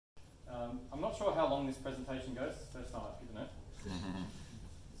sure how long this presentation goes. It's the first time I've given it.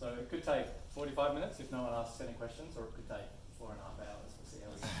 So it could take 45 minutes if no one asks any questions, or it could take 4.5 hours. We'll see how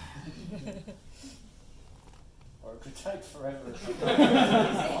we go. Or it could take forever.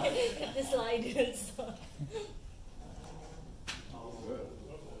 The slide is.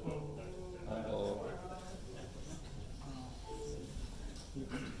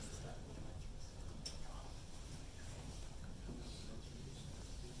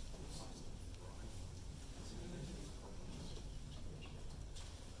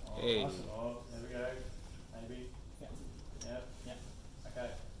 Hey. Oh, there we go. Maybe. Yeah. Yep. Yeah. Okay.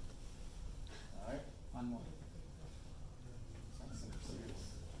 No. One more.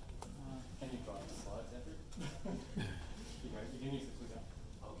 Can you try the slides, Andrew? You can use the clicker.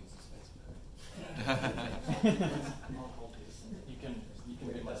 I'll use the space bar. I'll hold this. You can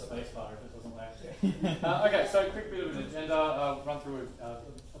do my space bar if it doesn't work. Okay, so quick bit of an agenda. I'll run through an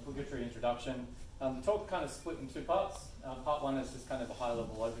obligatory introduction. The talk kind of split in two parts. Part one is just kind of a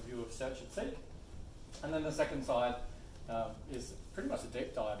high-level overview of search and seek. And then the second side is pretty much a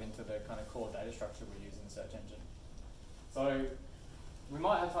deep dive into the kind of core data structure we use in the search engine. So we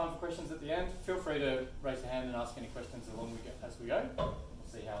might have time for questions at the end. Feel free to raise your hand and ask any questions as we go. We'll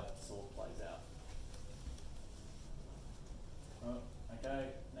see how this all plays out. Oh, okay,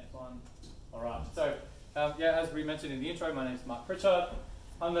 next one. All right, so yeah, as we mentioned in the intro, my name is Mark Pritchard.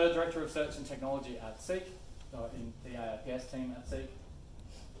 I'm the Director of Search and Technology at Seek, in the AIPS team at Seek.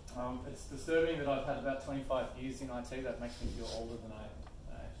 It's disturbing that I've had about 25 years in IT. That makes me feel older than I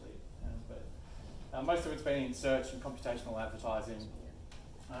actually am. But most of it's been in search and computational advertising,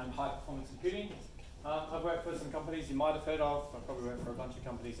 high performance computing. I've worked for some companies you might have heard of. I've probably worked for a bunch of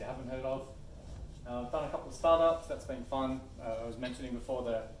companies you haven't heard of. I've done a couple of startups. That's been fun. I was mentioning before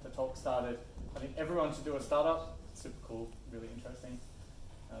the talk started, I think everyone should do a startup. It's super cool, really interesting.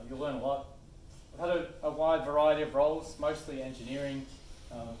 You'll learn a lot. I've had a wide variety of roles, mostly engineering,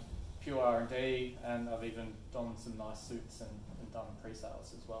 pure R&D, and I've even donned some nice suits and done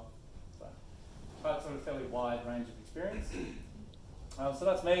pre-sales as well. So quite sort of fairly wide range of experience. So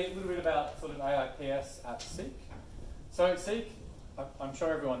that's me, a little bit about sort of AIPS at Seek. So Seek, I'm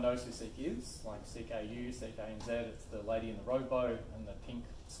sure everyone knows who Seek is, like Seek AU, Seek ANZ, it's the lady in the rowboat and the pink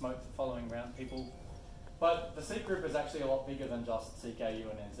smoke following around people. But the Seek group is actually a lot bigger than just Seek AU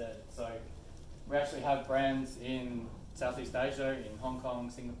and NZ. So we actually have brands in Southeast Asia, in Hong Kong,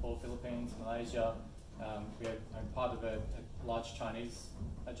 Singapore, Philippines, Malaysia. We are part of a large Chinese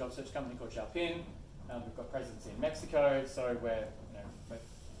job search company called Xiaopin. We've got presence in Mexico, so we're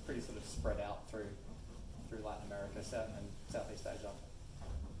pretty sort of spread out through Latin America and Southeast Asia.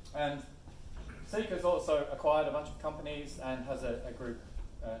 And Seek has also acquired a bunch of companies and has a group,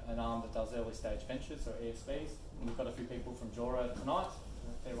 an arm that does early stage ventures, or ESVs. And we've got a few people from Jora tonight.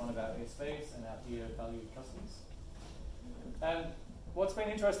 They're one of our ESVs and our dear valued customers. And what's been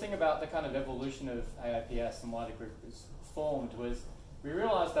interesting about the kind of evolution of AIPS and why the group was formed was we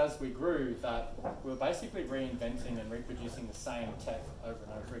realized as we grew that we were basically reinventing and reproducing the same tech over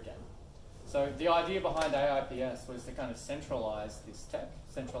and over again. So the idea behind AIPS was to kind of centralize this tech,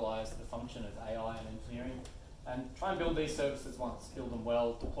 centralize the function of AI and engineering, and try and build these services once, build them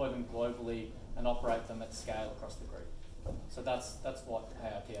well, deploy them globally, and operate them at scale across the group. So that's what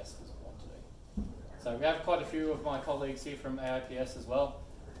AIPS was born to do. So we have quite a few of my colleagues here from AIPS as well.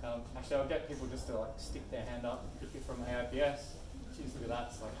 Actually, I'll get people just to like stick their hand up if you're from AIPS. Jeez, look at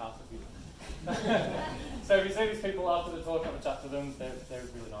that, it's like half of you. So if you see these people after the talk, have a chat to them, they're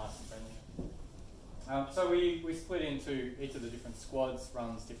really nice and friendly. So we split into each of the different squads,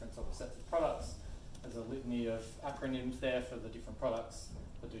 runs different sort of sets of products. There's a litany of acronyms there for the different products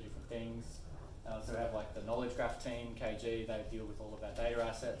that do different things. So we have like the knowledge graph team, KG, they deal with all of our data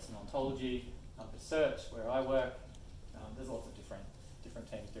assets and ontology. The search, where I work, there's lots of different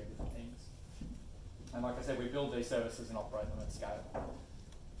teams doing different things. And like I said, we build these services and operate them at scale. All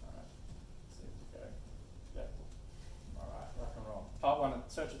right, let's see if we go. Yeah. All right, rock and roll. Part one,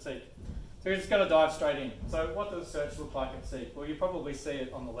 search and seek. So we're just going to dive straight in. So what does search look like at Seek? Well, you probably see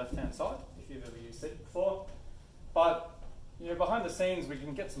it on the left-hand side if you've ever used Seek before. But behind the scenes, we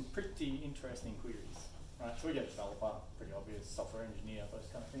can get some pretty interesting queries. Right? So we get developer, pretty obvious, software engineer, those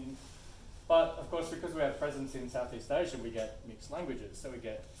kind of things. But of course, because we have presence in Southeast Asia, we get mixed languages. So we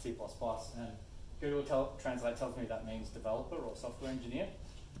get C++, and Google Translate tells me that means developer or software engineer.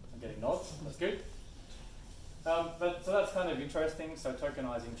 I'm getting nods, that's good. So that's kind of interesting. So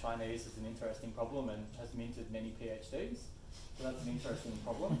tokenizing Chinese is an interesting problem and has minted many PhDs. So that's an interesting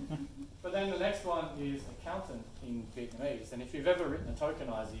problem. But then the next one is accountant in Vietnamese. And if you've ever written a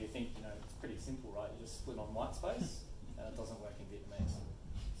tokenizer, you think, it's pretty simple, right? You just split on white space, and it doesn't work in Vietnamese.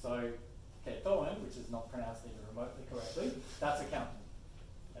 So, okay, not pronounced even remotely correctly, that's accountant.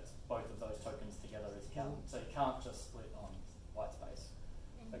 That's both of those tokens together as accountant. So you can't just split on white space.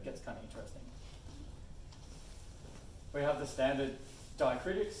 It gets kind of interesting. We have the standard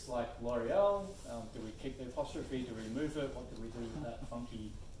diacritics like L'Oreal. Do we keep the apostrophe? Do we remove it? What do we do with that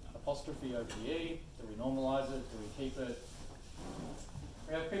funky apostrophe over the E? Do we normalize it? Do we keep it?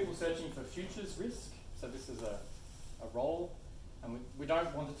 We have people searching for futures risk. So this is a role. And we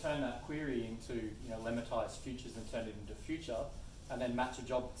don't want to turn that query into, lemmatized futures and turn it into future, and then match a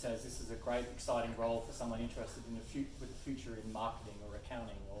job that says this is a great, exciting role for someone interested in with the future in marketing or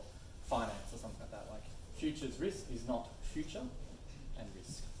accounting or finance or something like that. Like futures risk is not future and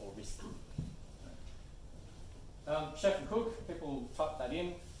risk or risky. Chef and cook, people type that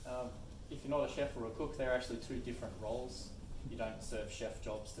in. If you're not a chef or a cook, they're actually two different roles. You don't serve chef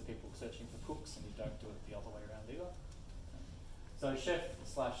jobs to people searching for cooks, and you don't do it the other way around either. So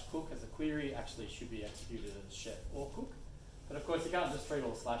chef/cook as a query actually should be executed as chef or cook. But of course you can't just treat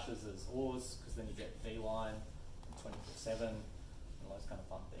all slashes as ors, because then you get v-line, 24/7, and all those kind of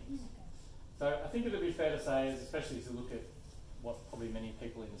fun things. So I think it would be fair to say, especially as you look at what probably many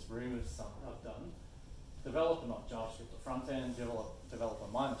people in this room have done, developer not JavaScript or front end, developer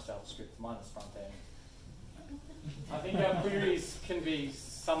minus JavaScript minus front end. I think our queries can be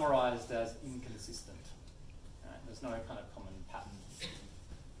summarized as inconsistent. There's no kind of common pattern.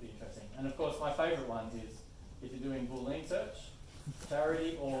 Pretty interesting. And of course, my favorite one is if you're doing Boolean search,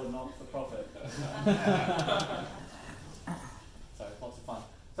 charity or not-for-profit. So lots of fun.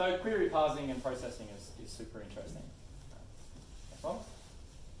 So query parsing and processing is super interesting. Next one.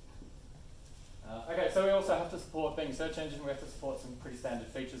 Okay, so we also have to support, being a search engine, we have to support some pretty standard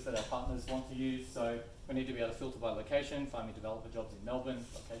features that our partners want to use. So we need to be able to filter by location, find me developer jobs in Melbourne,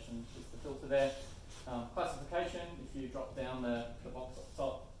 location is the filter there. Classification, if you drop down the box at the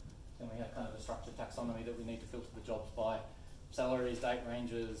top, then we have kind of a structured taxonomy that we need to filter the jobs by. Salaries, date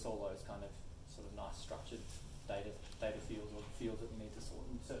ranges, all those kind of sort of nice structured data fields or fields that we need to sort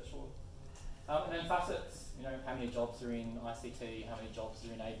and search for. And then facets, how many jobs are in ICT, how many jobs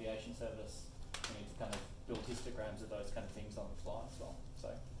are in aviation service. We need to kind of build histograms of those kind of things on the fly as well. So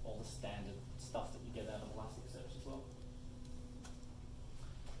all the standard stuff that you get out of Elasticsearch as well.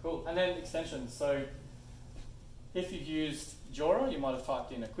 Cool, and then extensions. So if you've used Jora, you might have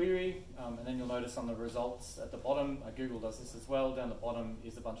typed in a query, and then you'll notice on the results at the bottom, Google does this as well, down the bottom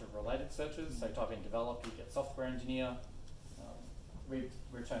is a bunch of related searches. So type in develop, you get software engineer. We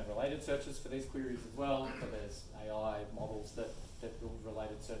return related searches for these queries as well. So there's AI models that build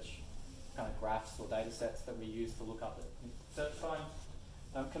related search kind of graphs or data sets that we use to look up at search time.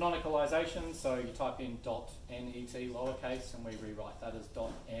 Canonicalization, so you type in .net lowercase and we rewrite that as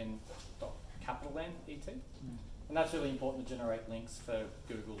 .n .net. And that's really important to generate links for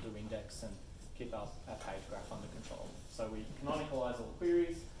Google to index and keep our page graph under control. So we canonicalize all the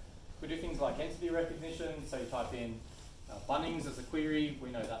queries. We do things like entity recognition, so you type in Bunnings as a query,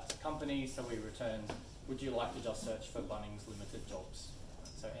 we know that's a company, so we return, would you like to just search for Bunnings Limited jobs?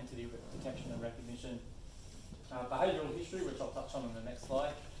 So entity detection and recognition. Behavioural history, which I'll touch on in the next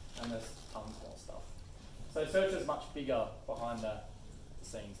slide, and there's tons more stuff. So search is much bigger behind the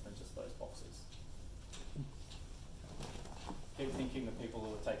scenes than just those boxes. Keep thinking the people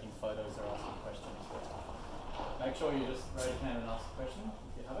who are taking photos are asking questions. Make sure you just raise your hand and ask a question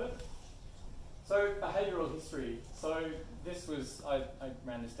if you have it. So behavioural history. So this was, I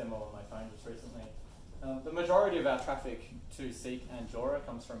ran this demo on my phone just recently. The majority of our traffic to Seek and Jora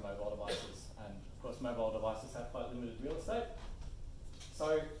comes from mobile devices, and of course mobile devices have quite limited real estate.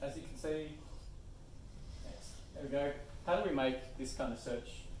 So as you can see, there we go. How do we make this kind of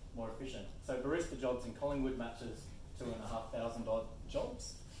search more efficient? So barista jobs in Collingwood matches 2,500 odd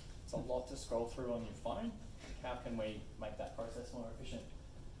jobs. It's a lot to scroll through on your phone. How can we make that process more efficient?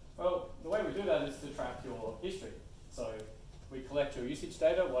 Well, the way we do that is to track your history. So we collect your usage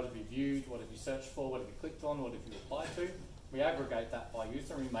data, what have you viewed, what have you searched for, what have you clicked on, what have you applied to. We aggregate that by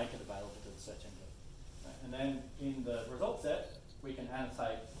user and we make it available to the search engine. And then in the result set, we can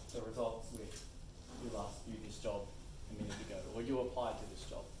annotate the results with you last viewed this job a minute ago, or you applied to this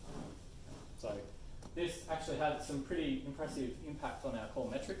job. So this actually had some pretty impressive impact on our core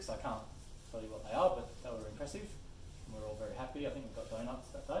metrics. I can't tell you what they are, but they were impressive. And we're all very happy. I think we got donuts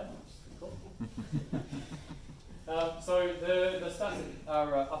that day, which is pretty cool. So the stats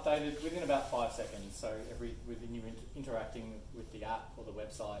are updated within about 5 seconds. So within you interacting with the app or the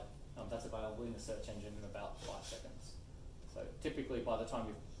website, that's available in the search engine in about 5 seconds. So typically by the time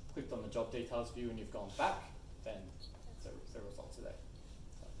you've clicked on the job details view and you've gone back, then the results are there.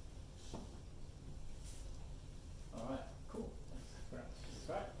 So. All right, cool. That's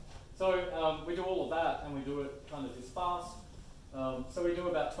great. So we do all of that, and we do it kind of this fast. So we do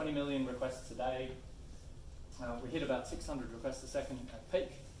about 20 million requests a day. We hit about 600 requests a second at peak.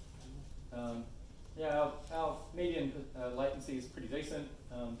 Yeah, our median latency is pretty decent.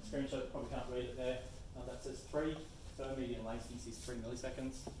 Screenshot probably can't read it there. That says 3, so median latency is 3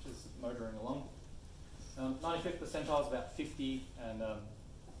 milliseconds, which is motoring along. 95th percentile is about 50, and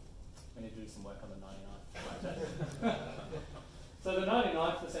we need to do some work on the 99. So the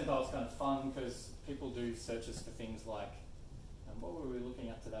 99th percentile is kind of fun because people do searches for things like, what were we looking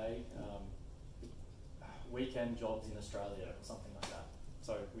at today? Weekend jobs in Australia or something like that.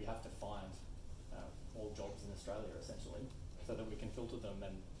 So we have to find all jobs in Australia essentially, so that we can filter them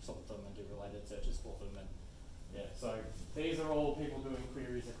and sort them and do related searches for them. And yeah, so these are all people doing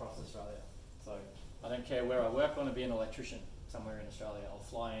queries across Australia. So I don't care where I work, I want to be an electrician somewhere in Australia. I'll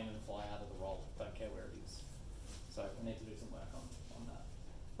fly in and fly out of the role, don't care where it is. So we need to do some work on that.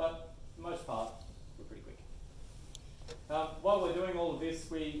 But for the most part, we're pretty quick. While we're doing all of this,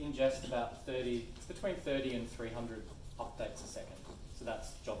 we ingest about between 30 and 300 updates a second. So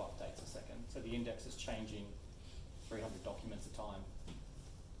that's job updates a second. So the index is changing 300 documents a time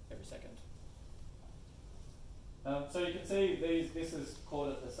every second. So you can see this is caught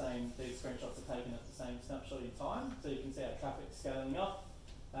at the same, these screenshots are taken at the same snapshot in time. So you can see our traffic scaling up.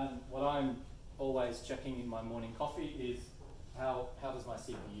 And what I'm always checking in my morning coffee is how does my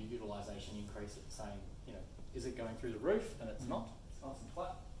CPU utilization increase at the same, is it going through the roof? And it's not, it's nice and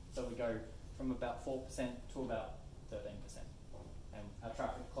flat. So we go from about 4% to about 13%. And our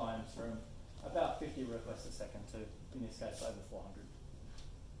traffic climbs from about 50 requests a second to, in this case, over 400.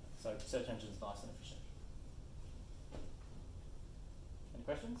 So search engine's nice and efficient. Any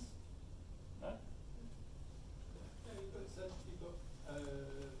questions? No? Yeah, you've got it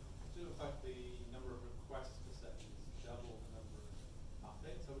looks like the number of requests per second is double the number of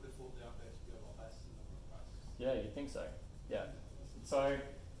updates. I would have thought the updates would be a lot less than the number of requests. Yeah, you'd think so. Yeah. So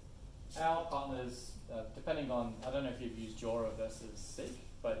our partners, depending on, I don't know if you've used Jora versus Seek,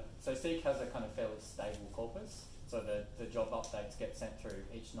 but so Seek has a kind of fairly stable corpus. So the job updates get sent through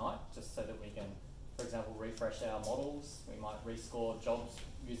each night, just so that we can, for example, refresh our models. We might rescore jobs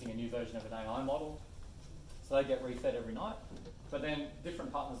using a new version of an AI model. So they get refed every night. But then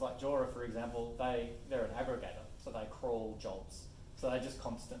different partners like Jora, for example, they're an aggregator. So they crawl jobs. So they just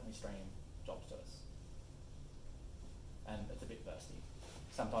constantly stream jobs to us. And it's a bit bursty.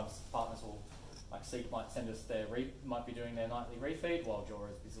 Sometimes partners will, like Seek might send us might be doing their nightly refeed while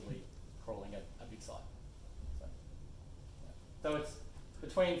Jora is busily crawling a big site. So it's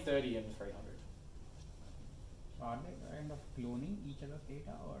between 30 and 300. Are they kind of cloning each other's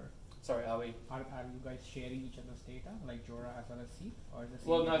data, or sorry, are you guys sharing each other's data like Jora as well as Seek, or is it?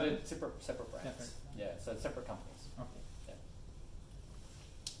 Well, no, they're separate brands. Separate. Yeah, so separate companies. Okay. Yeah.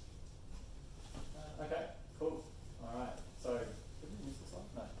 Okay. Cool. All right. So did we miss this one?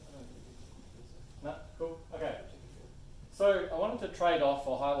 No. No. Cool. Okay. So I wanted to trade off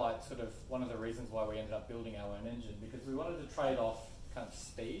or highlight sort of one of the reasons why we ended up building our own engine, because we wanted to trade off kind of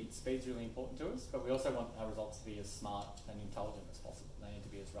speed. Speed's really important to us, but we also want our results to be as smart and intelligent as possible. They need to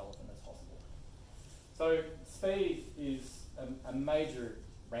be as relevant as possible. So speed is a major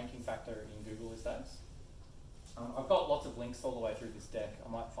ranking factor in Google these days. I've got lots of links all the way through this deck. I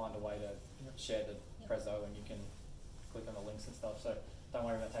might find a way to share the Prezzo and you can click on the links and stuff. So don't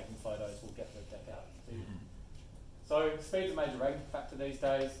worry about taking photos, we'll get the deck out to you. So speed's a major ranking factor these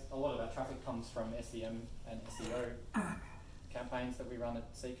days. A lot of our traffic comes from SEM and SEO campaigns that we run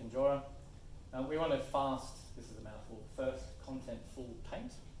at Seek and Jora. We want a fast, this is a mouthful, first contentful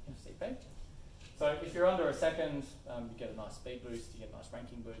paint, FCP. So if you're under a second, you get a nice speed boost, you get a nice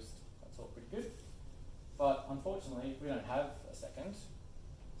ranking boost, that's all pretty good. But unfortunately, we don't have a second.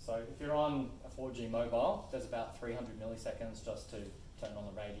 So if you're on a 4G mobile, there's about 300 milliseconds just to turn on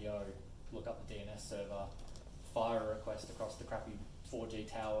the radio, look up the DNS server, fire a request across the crappy 4G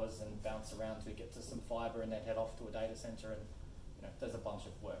towers and bounce around to get to some fiber and then head off to a data center, and there's a bunch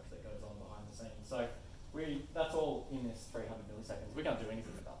of work that goes on behind the scenes. So that's all in this 300 milliseconds. We can't do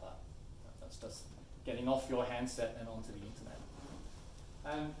anything about that. That's just getting off your handset and onto the internet.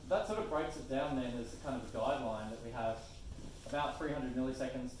 And that sort of breaks it down then as a kind of a guideline that we have about 300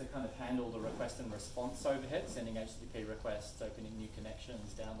 milliseconds to kind of handle the request and response overhead, sending HTTP requests, opening new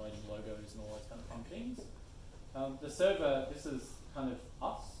connections, downloading logos and all those kind of fun things. The server, this is kind of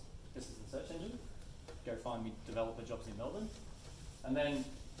us. This is the search engine. Go find me developer jobs in Melbourne. And then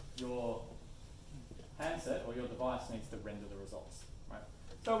your handset or your device needs to render the results, right?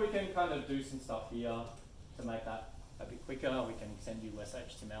 So we can kind of do some stuff here to make that a bit quicker. We can send you less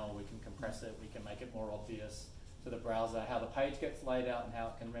HTML, we can compress it, we can make it more obvious. to the browser how the page gets laid out and how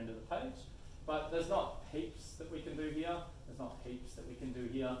it can render the page. But there's not heaps that we can do here. There's not heaps that we can do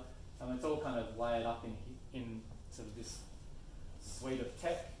here. It's all kind of layered up in sort of this suite of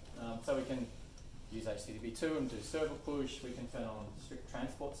tech. So we can use HTTP2 and do server push. We can turn on strict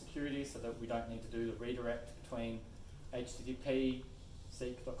transport security so that we don't need to do the redirect between HTTP,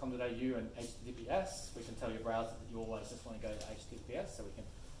 seek.com.au and HTTPS. We can tell your browser that you always just want to go to HTTPS, so we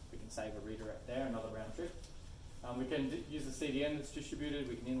can save a redirect there, another round trip. We can use the CDN that's distributed.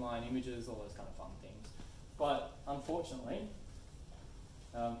 We can inline images, all those kind of fun things. But unfortunately,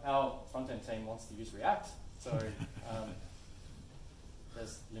 our front-end team wants to use React, so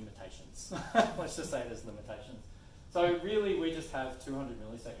there's limitations. Let's just say there's limitations. So really, we just have 200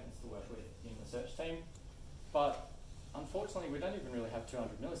 milliseconds to work with in the search team. But unfortunately, we don't even really have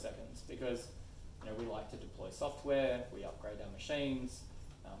 200 milliseconds because we like to deploy software, we upgrade our machines,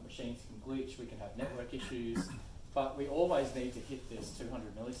 machines can glitch, we can have network issues, but we always need to hit this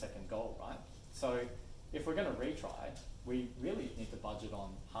 200 millisecond goal, right? So if we're going to retry, we really need to budget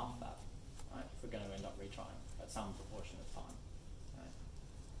on half that, right? If we're going to end up retrying at some proportion of time. Right?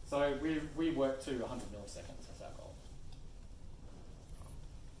 So we work to 100 milliseconds as our goal.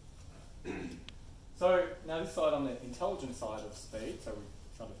 So now this side on the intelligent side of speed, so we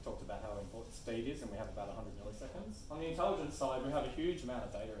kind of talked about how important speed is, and we have about 100 milliseconds. On the intelligence side, we have a huge amount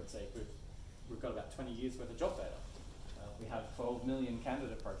of data at Seek. We've got about 20 years worth of job data. We have 12 million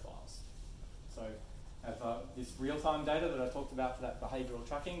candidate profiles. So have this real-time data that I talked about for that behavioural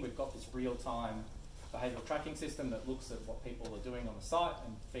tracking. We've got this real-time behavioural tracking system that looks at what people are doing on the site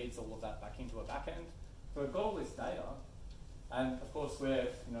and feeds all of that back into a backend. So we've got all this data. And of course,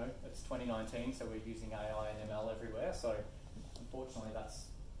 it's 2019, so we're using AI and ML everywhere. So unfortunately, that's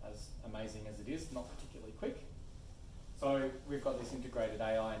as amazing as it is, not particularly quick. So we've got this integrated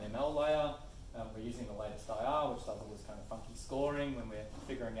AI and ML layer. We're using the latest IR, which does all this kind of funky scoring when we're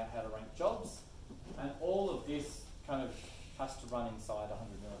figuring out how to rank jobs. And all of this kind of has to run inside 100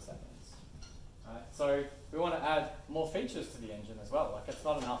 milliseconds. Right? So we want to add more features to the engine as well. Like, it's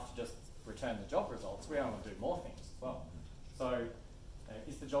not enough to just return the job results. We want to do more things as well. So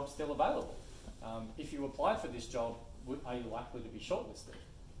is the job still available? If you applied for this job, are you likely to be shortlisted?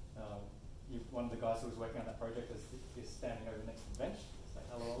 One of the guys who was working on that project is standing over next to the bench. Say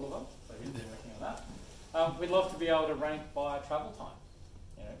hello, Oliver. So he's been working on that. We'd love to be able to rank by travel time.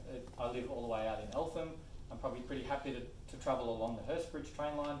 I live all the way out in Eltham. I'm probably pretty happy to travel along the Hurstbridge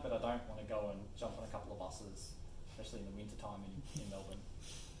train line, but I don't want to go and jump on a couple of buses, especially in the winter time in Melbourne.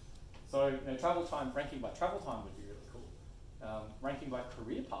 So travel time, ranking by travel time would be really cool. Ranking by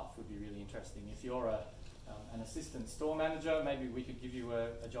career path would be really interesting. If you're an assistant store manager, maybe we could give you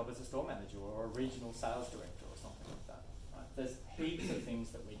a job as a store manager or a regional sales director or something like that. Right? There's heaps of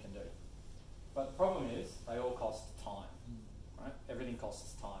things that we can do. But the problem is they all cost time. Right? Everything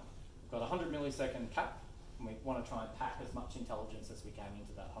costs time. We've got a 100 millisecond cap, and we want to try and pack as much intelligence as we can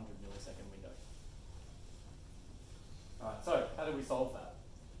into that 100 millisecond window. All right, so how do we solve that?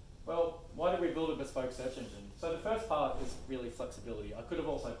 Well, why did we build a bespoke search engine? So the first part is really flexibility. I could have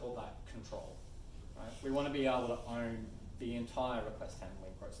also called that control. Right? We want to be able to own the entire request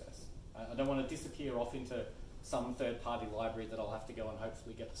handling process. I don't want to disappear off into some third-party library that I'll have to go and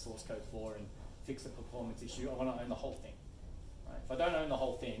hopefully get the source code for and fix a performance issue. I want to own the whole thing. Right? If I don't own the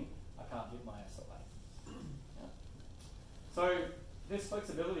whole thing, I can't hit my SLA. Yeah. So this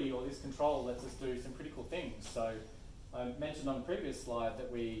flexibility or this control lets us do some pretty cool things. So I mentioned on the previous slide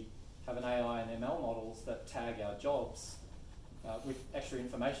that we have an AI and ML models that tag our jobs with extra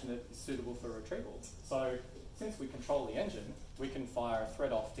information that is suitable for retrieval. So since we control the engine, we can fire a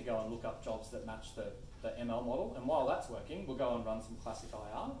thread off to go and look up jobs that match the ML model. And while that's working, we'll go and run some classic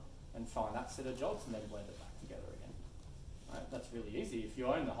IR and find that set of jobs and then blend it back together again. Right? That's really easy. If you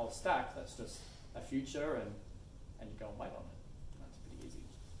own the whole stack, that's just a future and you go and wait on it. That's pretty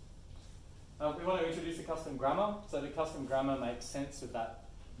easy. We want to introduce a custom grammar. So the custom grammar makes sense of that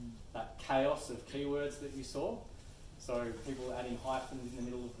chaos of keywords that you saw. So people adding hyphens in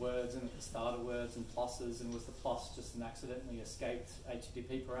the middle of words and at the start of words and pluses, and was the plus just an accidentally escaped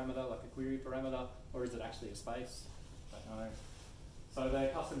HTTP parameter, like a query parameter, or is it actually a space? Don't know. So the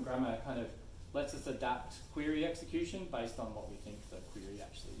custom grammar kind of lets us adapt query execution based on what we think the query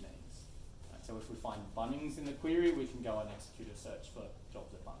actually means. Right, so if we find Bunnings in the query, we can go and execute a search for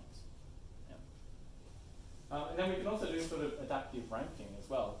jobs at Bunnings. Yeah. And then we can also do sort of adaptive ranking as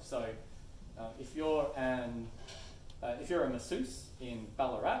well. So if you're a masseuse in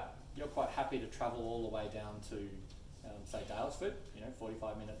Ballarat, you're quite happy to travel all the way down to, say, Daylesford,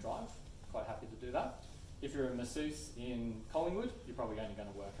 45-minute drive. Quite happy to do that. if you're a masseuse in Collingwood, you're probably only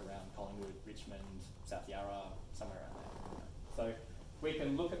going to work around Collingwood, Richmond, South Yarra, somewhere around there. So we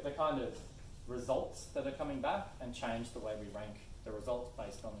can look at the kind of results that are coming back and change the way we rank the results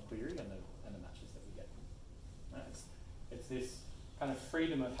based on the query and the matches that we get. Right? It's this kind of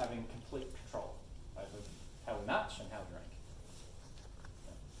freedom of having complete control over how we match and how we rank.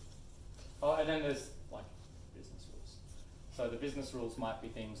 Yeah. Oh, and then there's like business rules. So the business rules might be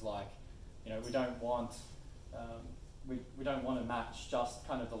things like, we don't want we don't want to match just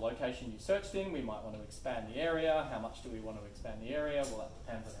kind of the location you searched in. We might want to expand the area. How much do we want to expand the area? Well, that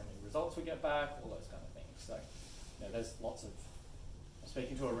depends on how many results we get back, all those kind of things. So, there's lots of, I'm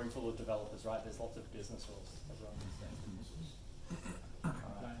speaking to a room full of developers, right? There's lots of business rules everyone understands.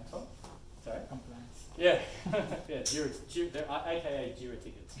 Next one. Sorry? Compliance. Yeah, yeah, Jira, aka Jira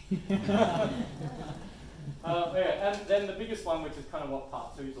tickets. And then the biggest one, which is kind of what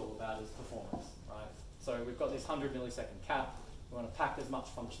part 2 is all about, is performance, right? So we've got this 100 millisecond cap. We want to pack as much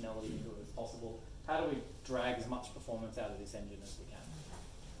functionality into it as possible. How do we drag as much performance out of this engine as we can?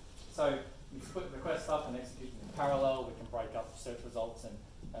 So we put requests up and execute them in parallel. We can break up search results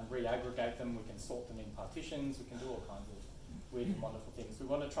and re-aggregate them. We can sort them in partitions. We can do all kinds of weird and wonderful things. We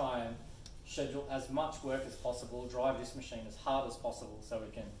want to try and schedule as much work as possible, drive this machine as hard as possible so we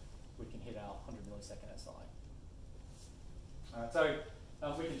can hit our 100 millisecond SI. So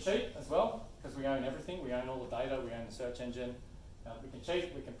we can cheat as well, because we own everything. We own all the data, we own the search engine. We can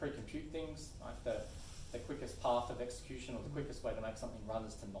cheat, we can pre-compute things, like the quickest path of execution or the quickest way to make something run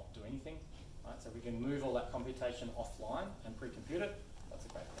is to not do anything. Right? So we can move all that computation offline and pre-compute it. That's a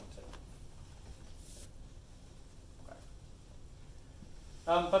great thing too.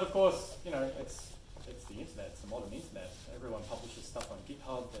 Okay. But of course, it's the internet, it's the modern internet. Everyone publishes stuff on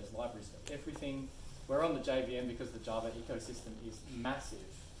GitHub, there's libraries for everything. We're on the JVM because the Java ecosystem is massive.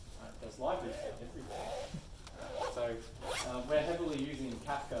 Right? There's libraries for everything. So we're heavily using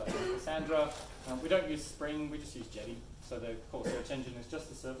Kafka and Cassandra. We don't use Spring, we just use Jetty. So the core search engine is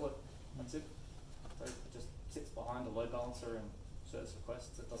just a servlet, that's it. So it just sits behind a load balancer and serves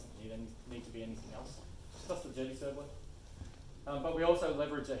requests. It doesn't need to be anything else. It's just a Jetty servlet. But we also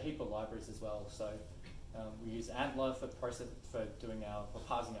leverage a heap of libraries as well. So we use Antler for parsing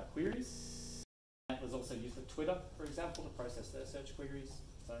our queries. Antler's also used at Twitter, for example, to process their search queries.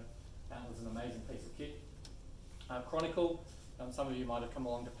 So Antler's an amazing piece of kit. Chronicle, some of you might have come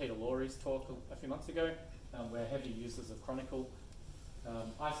along to Peter Lawry's talk a few months ago. We're heavy users of Chronicle.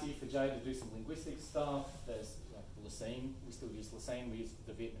 ICE4J to do some linguistic stuff. There's Lucene, we still use Lucene. We use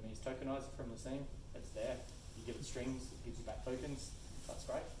the Vietnamese tokenizer from Lucene. It's there. You give it strings, it gives you back tokens. That's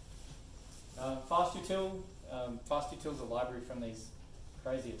great. FastUtil. FastUtil is a library from these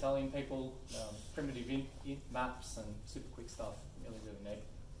crazy Italian people. Primitive int maps and super quick stuff. Really, really neat.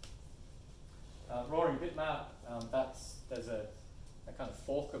 Roaring bitmap. There's a kind of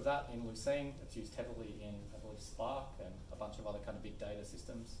fork of that in Lucene. It's used heavily in, I believe, Spark and a bunch of other kind of big data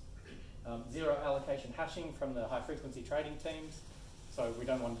systems. Zero allocation hashing from the high frequency trading teams. So we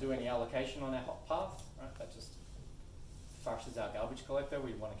don't want to do any allocation on our hot path, right? That just flushes our garbage collector.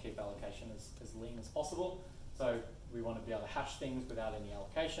 We want to keep allocation as lean as possible. So we want to be able to hash things without any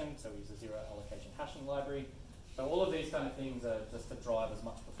allocation. So we use a zero allocation hashing library. So all of these kind of things are just to drive as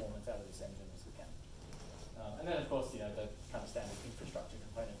much performance out of this engine as we can. And then of course, the kind of standard infrastructure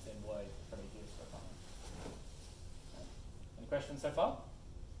components in Word, Prometheus, for example. Any questions so far?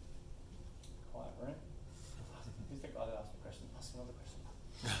 Quiet room. Who's the guy that asked me a question? Ask another question.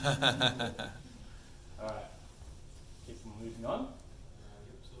 All right. Keep moving on.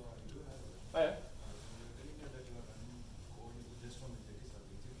 So I do have a question. Oh, yeah. You're telling me that you are running code just on the Jetty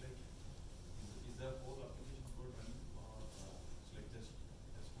server. Is it like, is the whole application code running, or it's like just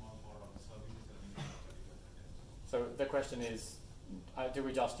a small part of the serving is running on a particular container? So the question is, do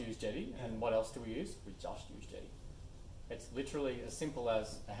we just use Jetty? And what else do we use? We just use Jetty. It's literally as simple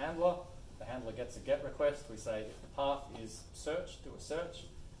as a handler. The handler gets a GET request. We say if the path is search, do a search.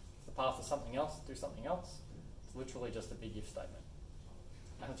 If the path is something else, do something else. It's literally just a big if statement.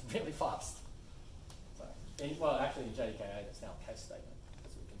 And it's really fast. So, well, actually in JDK8 it's now a case statement,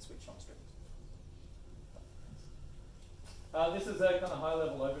 because we can switch on strings. This is a kind of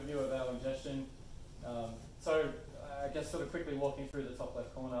high-level overview of our ingestion. So I guess sort of quickly walking through the top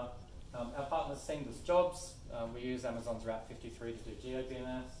left corner. Our partners send us jobs. We use Amazon's Route 53 to do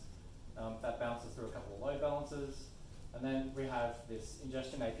GeoDNS. That bounces through a couple of load balancers. And then we have this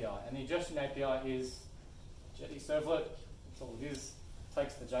ingestion API. And the ingestion API is Jetty servlet. That's all it is.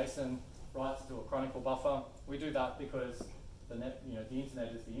 Takes the JSON, writes to a Chronicle buffer. We do that because the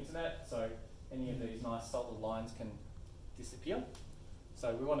internet is the internet. So any of these nice solid lines can disappear.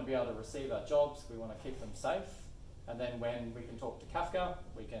 So we want to be able to receive our jobs, we want to keep them safe, and then when we can talk to Kafka,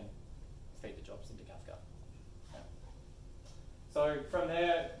 we can feed the jobs into Kafka. Yeah. So from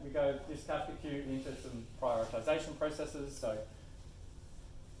there, we go this Kafka queue into some prioritization processes. So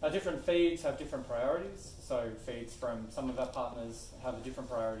our different feeds have different priorities. So feeds from some of our partners have a different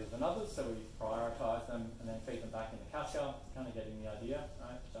priority than others, so we prioritize them and then feed them back into Kafka, kind of getting the idea,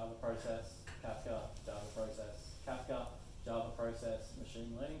 right? Java process, Kafka, Java process, Kafka, Java process,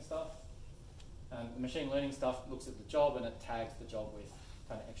 machine learning stuff. And the machine learning stuff looks at the job and it tags the job with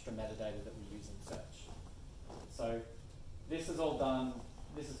kind of extra metadata that we use in search. So this is all done,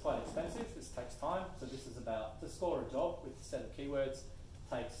 this is quite expensive, this takes time. So this is about, to score a job with a set of keywords,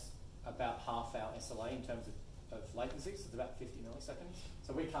 takes about half our SLA in terms of latency, so it's about 50 milliseconds.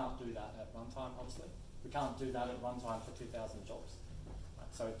 So we can't do that at runtime, obviously. We can't do that at runtime for 2,000 jobs.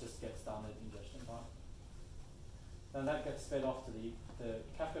 Right, so it just gets done at ingestion time. Then that gets fed off to the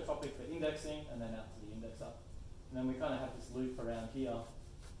Kafka topic for indexing, and then out to the indexer. And then we kind of have this loop around here,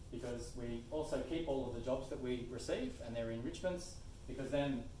 because we also keep all of the jobs that we receive and their enrichments, because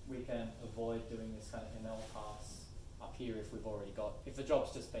then we can avoid doing this kind of ML pass up here if we've already got, if the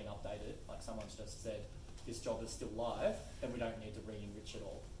job's just been updated, like someone's just said, this job is still live, then we don't need to re-enrich it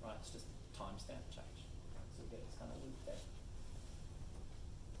all, right? It's just timestamp change. So we get this kind of loop there.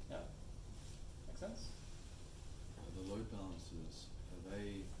 Yeah, make sense? The load balancers, are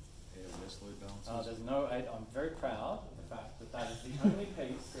they AWS load balancers? There's no, I'm very proud of the fact that that is the only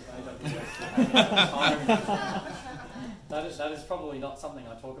piece of AWS that has that is probably not something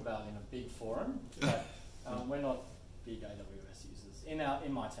I talk about in a big forum, but we're not big AWS users in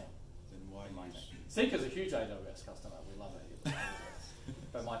my team. Then why use? Seeker's a huge AWS customer. We love AWS,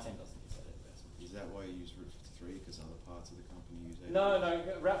 but my team doesn't use AWS. Is that why you use Route 53? Because other parts of the company use AWS?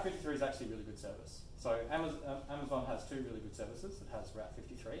 No, Route 53 is actually a really good service. So Amazon has two really good services. It has Route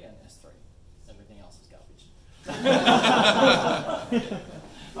 53 and S3. Everything else is garbage.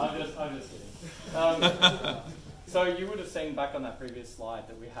 I'm just kidding. So you would have seen back on that previous slide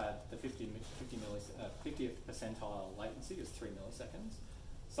that we had the 50th percentile latency is 3 milliseconds.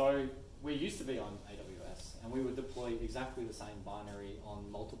 So we used to be on AWS, and we would deploy exactly the same binary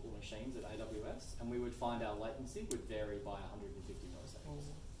on multiple machines at AWS, and we would find our latency would vary by 150 milliseconds.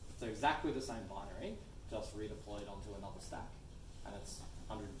 So exactly the same binary, just redeployed onto another stack, and it's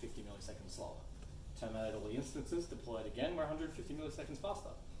 150 milliseconds slower. Terminate all the instances, deploy it again, we're 150 milliseconds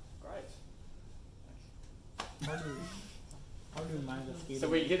faster. Great. How do you manage the scaling? So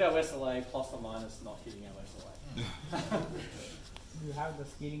we hit our SLA plus or minus not hitting our SLA. Do you have the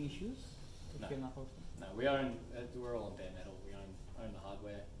scaling issues? No. If you're not hosting? No, we're all on bare metal. We own the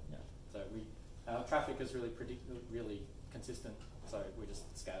hardware. Yeah. So our traffic is really consistent. So we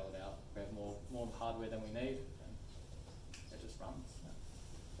just scale it out. We have more hardware than we need, and it just runs. Yeah.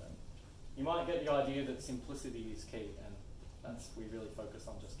 So you might get the idea that simplicity is key, and we really focus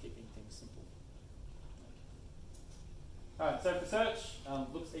on just keeping things simple. All right. So for search,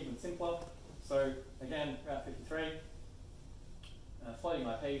 looks even simpler. So again, Route 53, floating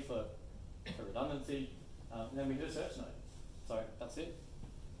IP for redundancy, and then we hit a search node. So that's it.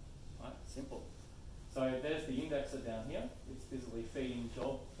 Right, simple. So there's the indexer down here. It's busily feeding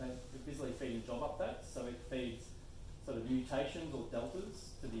job updates. So it feeds sort of mutations or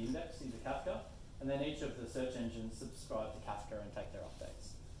deltas to the index into Kafka, and then each of the search engines subscribe to Kafka and take their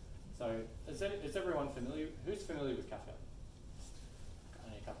updates. So is everyone familiar? Who's familiar with Kafka?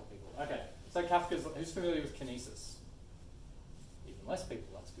 Only a couple of people. Okay. So who's familiar with Kinesis? Even less people.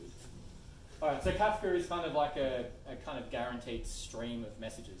 That's good. All right. So Kafka is kind of like a kind of guaranteed stream of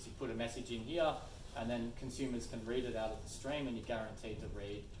messages. You put a message in here, and then consumers can read it out of the stream, and you're guaranteed to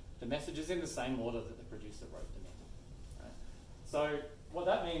read the messages in the same order that the producer wrote them in. Right? So what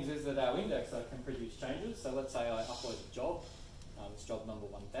that means is that our indexer can produce changes. So let's say I upload a job. It's job number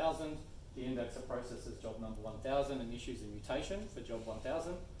 1000. The indexer processes job number 1000 and issues a mutation for job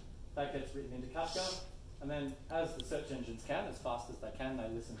 1000. That gets written into Kafka. And then as the search engines can, as fast as they can, they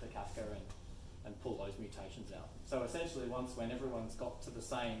listen to Kafka and pull those mutations out. So essentially when everyone's got to the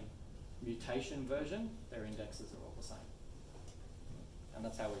same mutation version, their indexes are all the same. And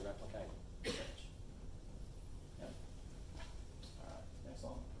that's how we replicate search. Yeah. All right, next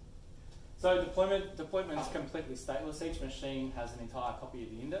one. So deployment is completely stateless. Each machine has an entire copy of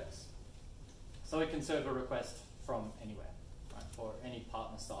the index. So it can serve a request from anywhere, right, for any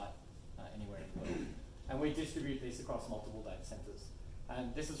partner site anywhere in the world. And we distribute these across multiple data centers.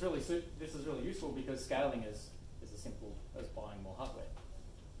 And this is really useful because scaling is as simple as buying more hardware.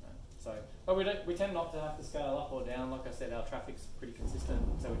 Right? So, but we tend not to have to scale up or down. Like I said, our traffic's pretty consistent,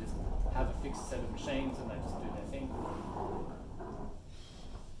 so we just have a fixed set of machines and they just do their thing.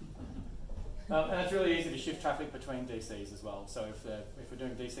 And it's really easy to shift traffic between DCs as well. So if we're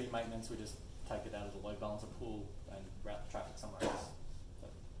doing DC maintenance, we just take it out of the load balancer pool and route the traffic somewhere else. So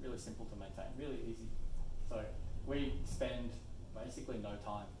really simple to maintain, really easy. So we spend basically no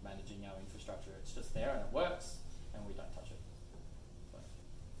time managing our infrastructure. It's just there and it works, and we don't touch it.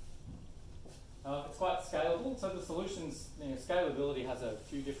 So, it's quite scalable. So the solutions, scalability has a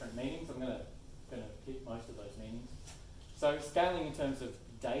few different meanings. I'm going to hit most of those meanings. So scaling in terms of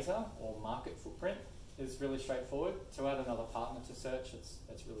data or market footprint is really straightforward. To add another partner to search,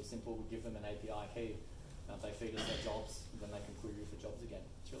 it's really simple. We give them an API key. They feed us their jobs, and then they can query for jobs again.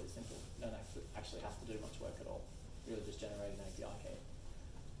 It's really simple. You don't actually have to do much work at all. Really just generate an API key.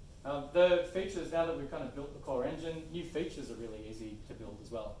 The features, now that we've kind of built the core engine, new features are really easy to build as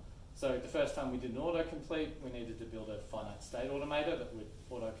well. So the first time we did an autocomplete, we needed to build a finite state automator that would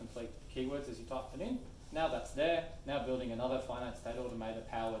autocomplete keywords as you typed it in. Now that's there. Now building another finite state automator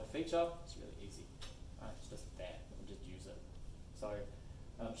powered feature, it's really easy. It's just there, we'll just use it. So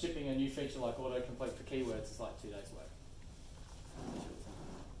shipping a new feature like autocomplete for keywords is like 2 days work.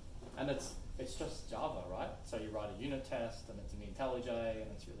 And it's just Java, right? So you write a unit test and it's in IntelliJ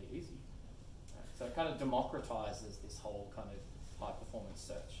and it's really easy. So it kind of democratizes this whole kind of high performance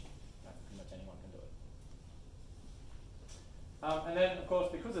search. Pretty much anyone can do it. And then of course,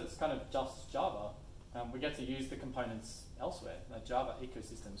 because it's kind of just Java, we get to use the components elsewhere. The Java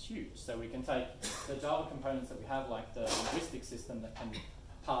ecosystem is huge. So we can take the Java components that we have, like the linguistic system that can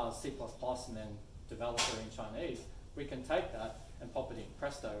parse C++ and then developer in Chinese. We can take that and pop it in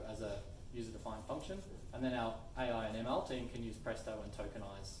Presto as a user-defined function. And then our AI and ML team can use Presto and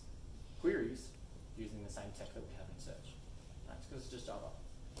tokenize queries using the same tech that we have in search. It's because it's just Java.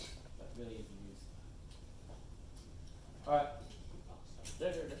 But really easy to use. All right.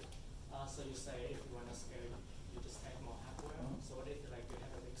 So you say if you want to scale, you just add more hardware. So what if like you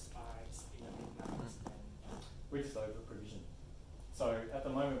have a big spikes in the big numbers? We just over provision. So at the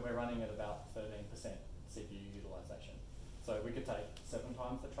moment we're running at about 13% CPU utilization. So we could take 7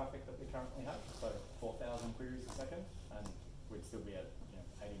 times the traffic that we currently have, so 4,000 queries a second, and we'd still be at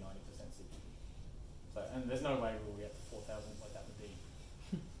 80–90% CPU. So, and there's no way we'll get to 4,000, like that would be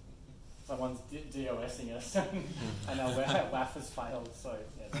someone's DOSing us and our WAF has failed. So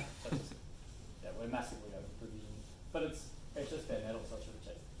we're massively over provisioned. But it's just bare metal, so it should be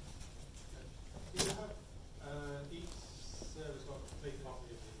cheap. Do you have each service got a complete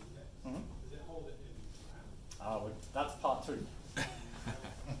copy of the index? Does it hold it in RAM? That's part 2.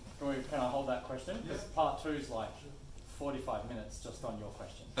 Can I hold that question? Because part 2 is like 45 minutes just on your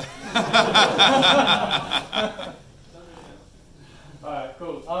question. Alright,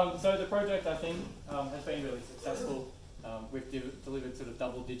 cool. So the project, I think, has been really successful. We've delivered sort of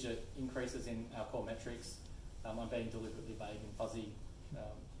double-digit increases in our core metrics. I'm being deliberately vague and fuzzy.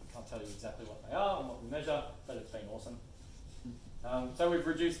 Can't tell you exactly what they are and what we measure, but it's been awesome. So we've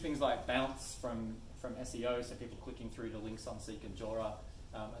reduced things like bounce from SEO, so people clicking through to links on Seek and Jora,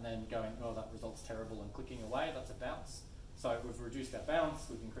 and then going, oh, that result's terrible, and clicking away, that's a bounce. So we've reduced our bounce,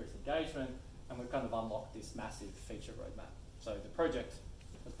 we've increased engagement, and we've kind of unlocked this massive feature roadmap. So the project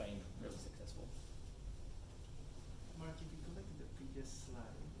has been really successful. Mark, if you go back to the previous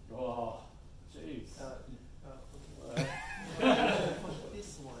slide. Oh, jeez. For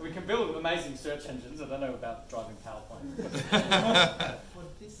this one. We can build amazing search engines. I don't know about driving PowerPoint. For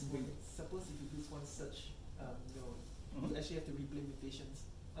this one, suppose if you use one search node, you actually have to replay mutations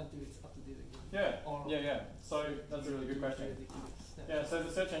until it's up to date again. Yeah. So that's a really good question. Yeah, so the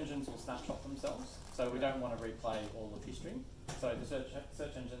search engines will snapshot themselves. So we don't want to replay all of history. So the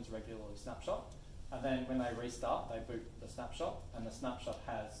search engines regularly snapshot. And then when they restart, they boot the snapshot. And the snapshot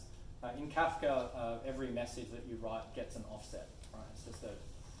has, in Kafka, every message that you write gets an offset. Right? It's just a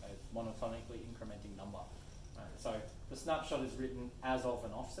monotonically incrementing number. Right? So the snapshot is written as of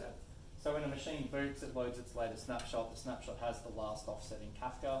an offset. So when a machine boots, it loads its latest snapshot. The snapshot has the last offset in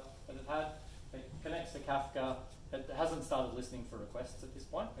Kafka that it had. It connects to Kafka. It hasn't started listening for requests at this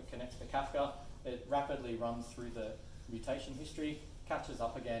point. It connects to Kafka. It rapidly runs through the mutation history, catches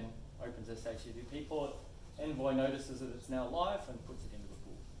up again, opens a HTTP port, Envoy notices that it's now live and puts it into the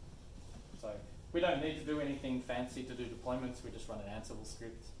pool. So we don't need to do anything fancy to do deployments. We just run an Ansible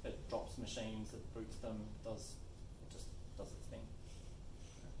script. It drops machines, it boots them, it just does its thing.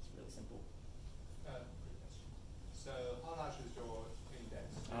 It's really simple. Quick question. So how large is your index?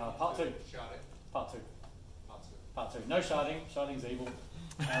 Part 2. Sharding? Part 2. Part 2. Part 2. No sharding. Sharding's evil.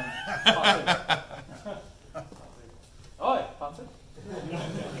 Part 2. Oh, part 2.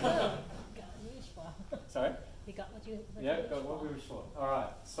 Sorry? You got what you got what we wish for. All right,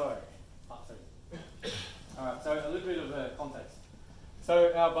 so part 2. All right, so a little bit of context.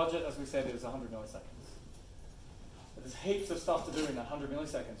 So our budget, as we said, is 100 milliseconds. But there's heaps of stuff to do in that 100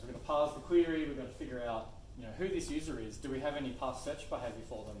 milliseconds. We're going to parse the query. We've got to figure out, who this user is. Do we have any past search behavior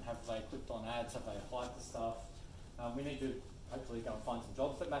for them? Have they clicked on ads? Have they applied to stuff? We need to hopefully go and find some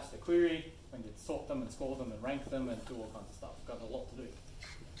jobs that match the query. We need to sort them and score them and rank them and do all kinds of stuff. We've got a lot to do.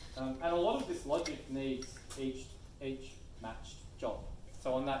 And a lot of this logic needs each matched job.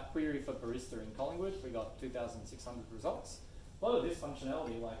 So on that query for barista in Collingwood, we got 2,600 results. A lot of this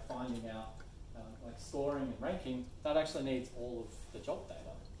functionality, like finding out, like scoring and ranking, that actually needs all of the job data.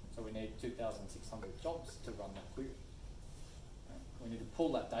 So we need 2,600 jobs to run that query. Right? We need to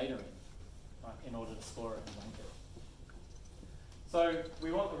pull that data in, right, in order to score it and rank it. So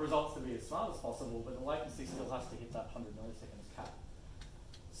we want the results to be as smart as possible, but the latency still has to hit that 100 milliseconds cap.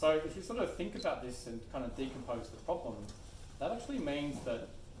 So if you sort of think about this and kind of decompose the problem, that actually means that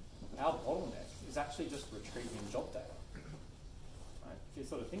our bottleneck is actually just retrieving job data. Right? If you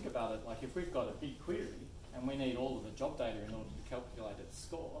sort of think about it, like if we've got a big query and we need all of the job data in order to calculate its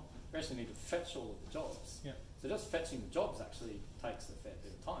score, we actually need to fetch all of the jobs. Yeah. So just fetching the jobs actually takes a fair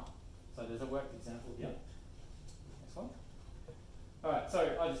bit of time. So there's a worked example here. Next one. All right,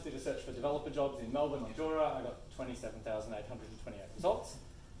 so I just did a search for developer jobs in Melbourne on Jora. I got 27,828 results.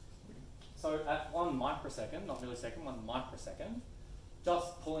 So at 1 microsecond, not millisecond, 1 microsecond,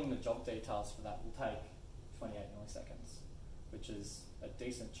 just pulling the job details for that will take 28 milliseconds, which is a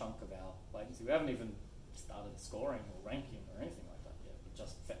decent chunk of our latency. We haven't even started scoring or ranking or anything like that yet. We're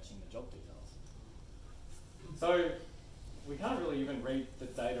just fetching the job details. So we can't really even read the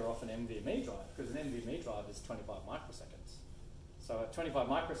data off an NVMe drive, because an NVMe drive is 25 microseconds. So at 25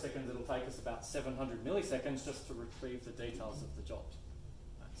 microseconds, it'll take us about 700 milliseconds just to retrieve the details of the jobs.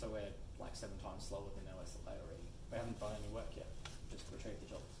 Right, so we're like 7 times slower than our SLA already. We haven't done any work yet, just to retrieve the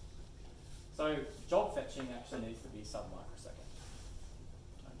jobs. So job fetching actually needs to be sub-microsecond.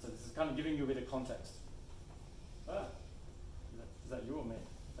 Right, so this is kind of giving you a bit of context. Is that you or me?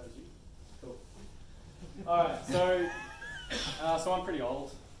 That was you? Cool. All right, so I'm pretty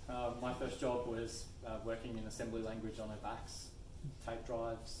old. My first job was working in assembly language on a VAX, tape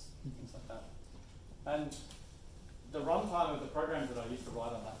drives, things like that. And the runtime of the programs that I used to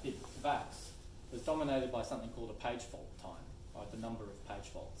write on that big VAX was dominated by something called a page fault time, right, the number of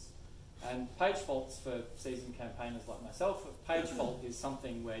page faults. And page faults for seasoned campaigners like myself, a page fault is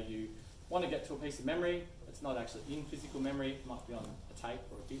something where you want to get to a piece of memory. It's not actually in physical memory. It might be on a tape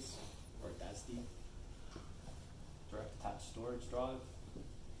or a disk or a DASD, direct attached storage drive.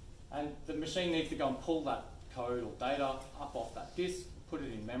 And the machine needs to go and pull that code or data up off that disk, put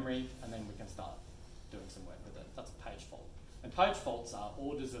it in memory, and then we can start doing some work with it. That's a page fault. And page faults are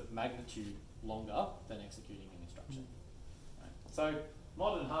orders of magnitude longer than executing an instruction. Right. So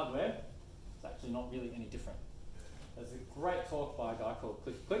modern hardware is actually not really any different. There's a great talk by a guy called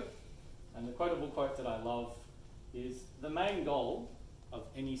Click, and the quotable quote that I love is, the main goal of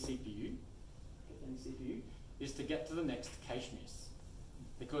any CPU is to get to the next cache miss.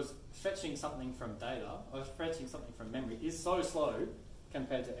 Because fetching something from data, or fetching something from memory, is so slow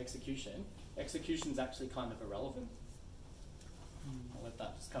compared to execution. Execution's actually kind of irrelevant. I'll let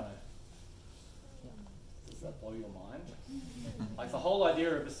that just kind of, does that blow your mind? Like the whole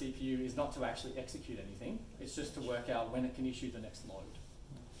idea of a CPU is not to actually execute anything, it's just to work out when it can issue the next load.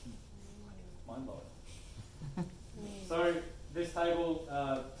 Mind blowing. So this table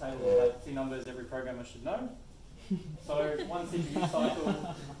of latency numbers every programmer should know. So 1 CPU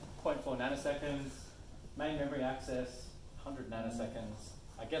cycle, 0.4 nanoseconds, main memory access, 100 nanoseconds.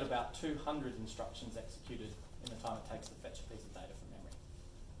 I get about 200 instructions executed in the time it takes to fetch a piece of data from memory.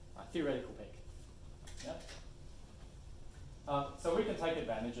 Theoretical peak. Yeah? So we can take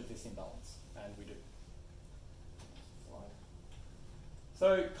advantage of this imbalance, and we do.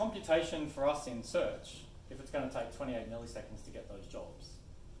 So computation for us in search, if it's going to take 28 milliseconds to get those jobs,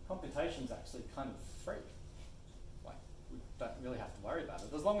 computation's actually kind of free. Like, we don't really have to worry about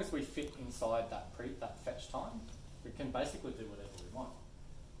it. As long as we fit inside that fetch time, we can basically do whatever we want.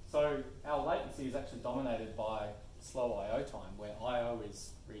 So our latency is actually dominated by slow I/O time, where I/O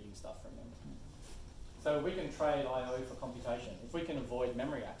is reading stuff from memory. So we can trade I/O for computation. If we can avoid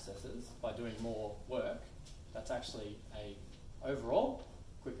memory accesses by doing more work, that's actually a overall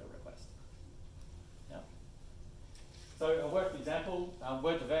quicker request. Yeah. So a worked example,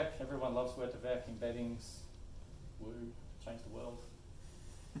 Word2Vec. Everyone loves Word2Vec, embeddings, woo, change the world.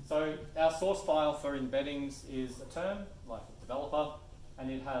 So our source file for embeddings is a term, like a developer, and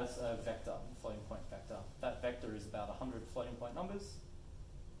it has a vector, floating point vector. That vector is about 100 floating point numbers.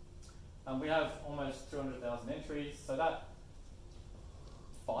 We have almost 200,000 entries, so that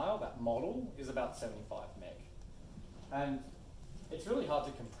file, that model, is about 75 meg. And it's really hard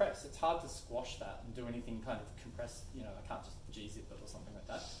to compress. It's hard to squash that and do anything kind of compress. You know, I can't just gzip it or something like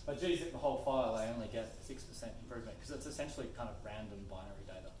that. If I gzip the whole file, I only get 6% improvement because it's essentially kind of random binary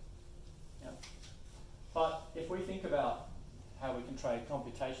data. Yeah. But if we think about how we can trade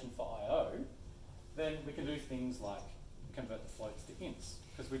computation for I/O, then we can do things like convert the floats to ints,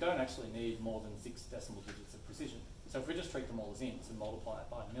 because we don't actually need more than 6 decimal digits of precision. So if we just treat them all as ints and multiply it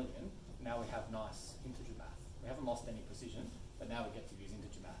by a million, now we have nice integer math. We haven't lost any precision, but now we get to use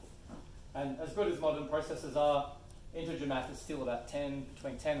integer math. And as good as modern processors are, integer math is still about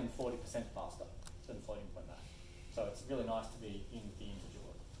between 10 and 40% faster than floating point math. So it's really nice to be in the integer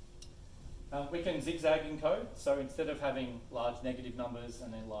world. We can zigzag encode, so instead of having large negative numbers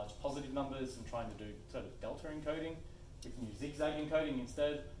and then large positive numbers and trying to do sort of delta encoding, we can use zigzag encoding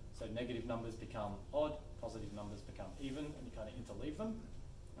instead. So negative numbers become odd, positive numbers become even, and you kind of interleave them.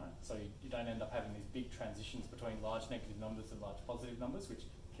 Right? So you don't end up having these big transitions between large negative numbers and large positive numbers, which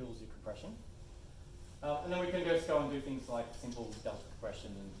kills your compression. And then we can just go and do things like simple delta compression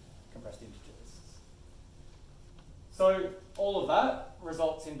and compressed integers. So all of that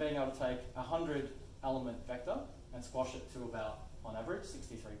results in being able to take a 100 element vector and squash it to about, on average,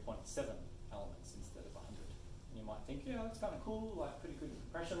 63.7 elements instead of 100. And you might think, yeah, that's kind of cool, like pretty good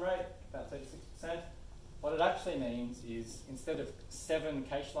compression rate, about 36%. What it actually means is instead of 7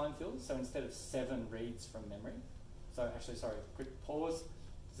 cache line fills, so instead of 7 reads from memory, so actually, sorry, quick pause.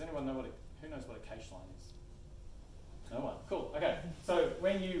 Does anyone know who knows what a cache line is? No one. Cool. Okay. So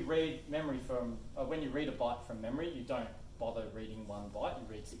when you read memory from, when you read a byte from memory, you don't bother reading 1 byte. You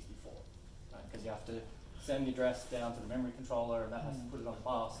read 64, right? Because you have to send the address down to the memory controller, and that has to put it on the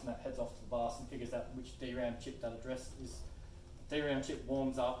bus, and that heads off to the bus and figures out which DRAM chip that address is. The DRAM chip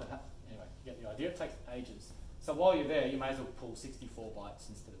warms up, and anyway, you get the idea. It takes ages. So while you're there, you may as well pull 64 bytes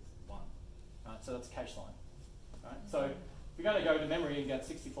instead of 1. Right? So that's a cache line. Right? So if you're going to go to memory and get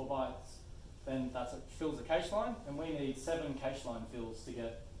 64 bytes, then that fills a cache line, and we need 7 cache line fills to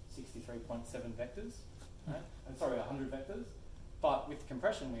get 63.7 vectors, right? And sorry, 100 vectors. But with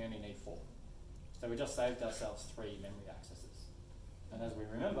compression, we only need 4. So we just saved ourselves 3 memory accesses. And as we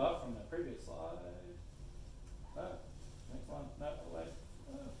remember from the previous slide, next one, no, wait,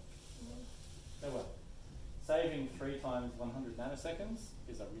 there we go. Saving 3 times 100 nanoseconds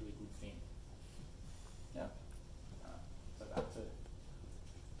is a really good thing. Yeah. So back to.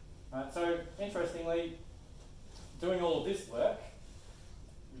 Right, so interestingly, doing all of this work,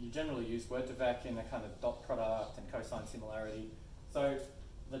 you generally use word2vec in a kind of dot product and cosine similarity. So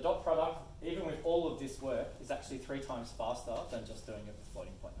the dot product, even with all of this work, is actually 3 times faster than just doing it with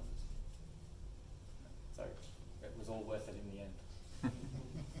floating point numbers. So it was all worth it in the end.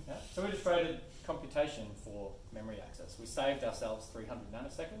 Yeah? So we just traded computation for memory access. We saved ourselves 300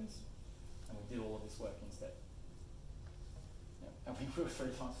 nanoseconds, and we did all of this work instead. And we were 3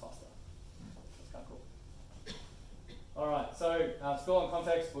 times faster. That's kind of cool. All right, so still on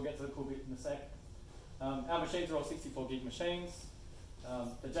context, we'll get to the cool bit in a sec. Our machines are all 64 gig machines.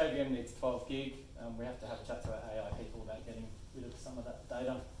 The JVM needs 12 gig. We have to have a chat to our AI people about getting rid of some of that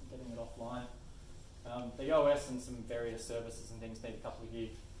data, getting it offline. The OS and some various services and things need a couple of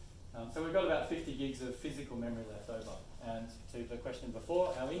gig. So we've got about 50 gigs of physical memory left over. And to the question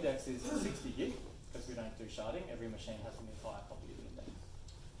before, our index is 60 gig. Because we don't do sharding, every machine has an entire copy of the index.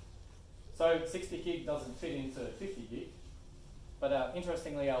 So 60 gig doesn't fit into 50 gig, but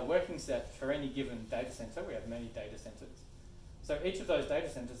interestingly, our working set for any given data center, we have many data centers. So each of those data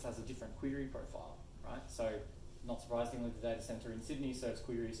centers has a different query profile, right? So not surprisingly, the data center in Sydney serves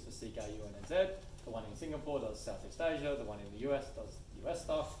queries for CK, UN, and Z. The one in Singapore does Southeast Asia. The one in the US does US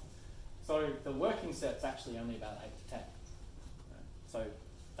stuff. So the working set's actually only about 8 to 10. Right? So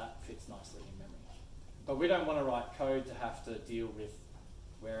that fits nicely in memory. But we don't want to write code to have to deal with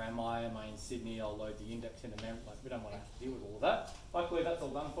where am I? Am I in Sydney? I'll load the index into memory. Like, we don't want to have to deal with all of that. Luckily, that's all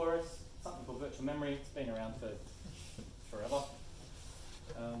done for us. Something called virtual memory. It's been around for forever.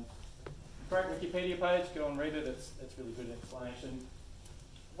 Great Wikipedia page. Go and read it. It's really good explanation.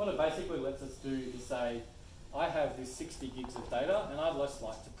 What it basically lets us do is say, I have this 60 gigs of data, and I'd just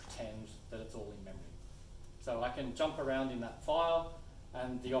like to pretend that it's all in memory. So I can jump around in that file,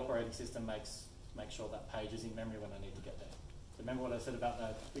 and the operating system makes sure that page is in memory when I need to get there. So remember what I said about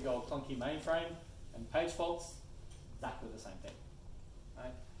the big old clunky mainframe and page faults? Exactly the same thing.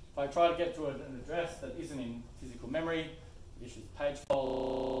 Right? If I try to get to an address that isn't in physical memory, it issues page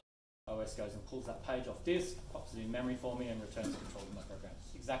fault, OS goes and pulls that page off disk, pops it in memory for me, and returns control of my program.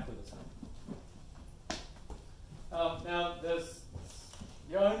 Exactly the same. Now,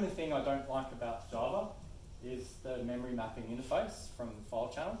 the only thing I don't like about Java is the memory mapping interface from the file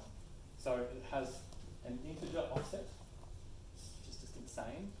channel. So it has an integer offset, which just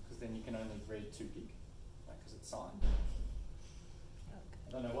insane, because then you can only read 2 gig, because it's signed.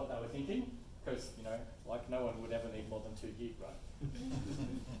 I don't know what they were thinking, because, you know, like no one would ever need more than 2 gig, right?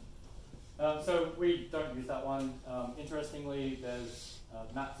 So we don't use that one. Interestingly, there's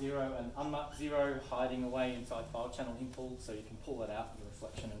map 0 and unmap 0 hiding away inside file channel impl, so you can pull it out in your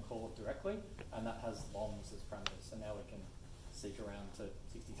reflection and call it directly, and that has LOMs as parameters, so now we can seek around to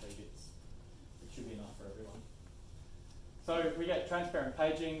 63 bits. It should be enough for everyone. So we get transparent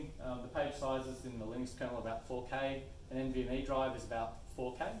paging. The page sizes in the Linux kernel are about 4K. An NVMe drive is about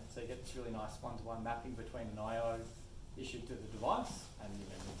 4K, so you get this really nice one-to-one mapping between an I/O issued to the device and the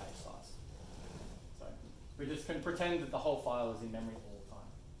memory page size. So we just can pretend that the whole file is in memory all the time.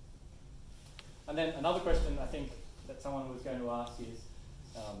 And then another question I think that someone was going to ask is,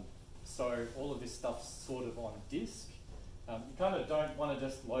 so all of this stuff's sort of on disk. You kind of don't want to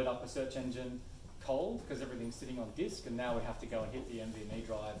just load up a search engine cold because everything's sitting on disk, and now we have to go and hit the NVMe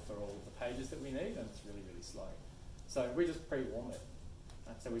drive for all of the pages that we need, and it's really, really slow. So we just pre-warm it.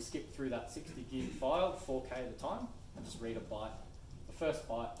 So we skip through that 60 gig file, 4K at a time, and just read a byte, the first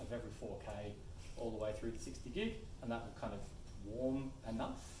byte of every 4K all the way through to 60 gig, and that will kind of warm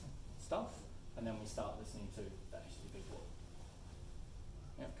enough stuff, and then we start listening to the HTTP port.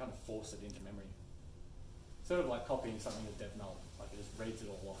 Yeah, kind of force it into memory. Sort of like copying something to dev null, like it just reads it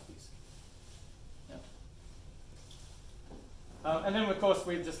all off disk. Yeah. And then of course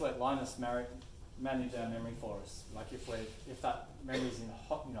we just let Linus manage our memory for us. Like if that memory is in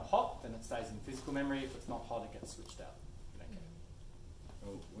hot, then it stays in physical memory. If it's not hot, it gets switched out. Okay.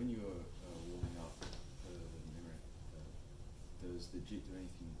 Oh, when you're warming up the memory, does the JIT do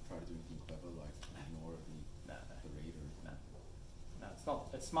anything? Try to do anything clever, like ignore the read or? No, it's not.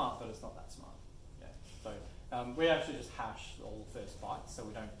 It's smart, but it's not that smart. Yeah. So we actually just hash all the first bytes, so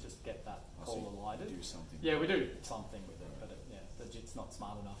we don't just get that call elided. Do something. Yeah, we do something with it, but the JIT's not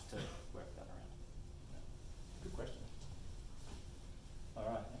smart enough to work that around. Yeah. Good question. All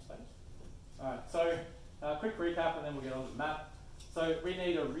right, next page. All right, so quick recap, and then we'll get on to the map. So we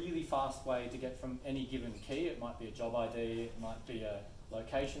need a really fast way to get from any given key. It might be a job ID, it might be a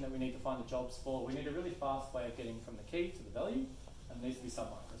location that we need to find the jobs for. We need a really fast way of getting from the key to the value, and it needs to be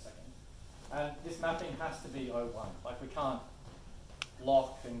sub-microsecond. And this mapping has to be O1. Like we can't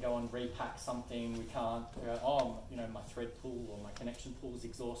lock and go and repack something. We can't go, oh, you know, my thread pool or my connection pool is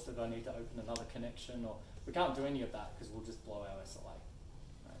exhausted. I need to open another connection. Or we can't do any of that because we'll just blow our SLA.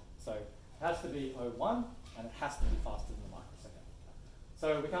 Right? So it has to be O1, and it has to be faster than the microsecond.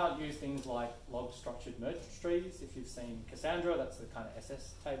 So we can't use things like log structured merge trees. If you've seen Cassandra, that's the kind of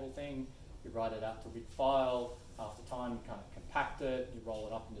SS table thing. You write it out to a big file. After time, you kind of compact it, you roll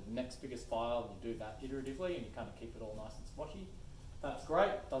it up into the next biggest file, and you do that iteratively, and you kind of keep it all nice and squashy. That's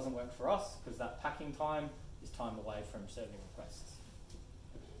great, doesn't work for us, because that packing time is time away from serving requests.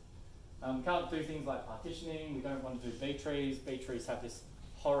 We can't do things like partitioning, we don't want to do B-trees. B-trees have this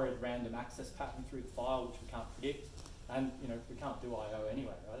horrid random access pattern through the file, which we can't predict, and you know we can't do I/O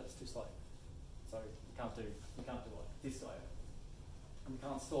anyway, right? It's too slow. So we can't do like disk I/O, and we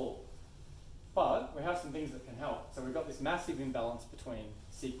can't store. But we have some things that can help. So we've got this massive imbalance between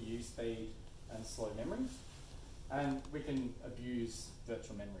CPU speed and slow memory, and we can abuse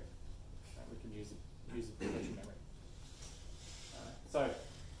virtual memory. We can use virtual memory. So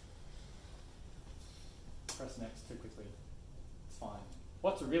press next too quickly. It's fine.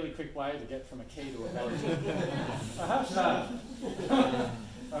 What's a really quick way to get from a key to a value? A hash map.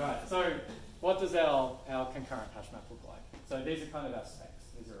 All right. So what does our concurrent hash map look like? So these are kind of our specs.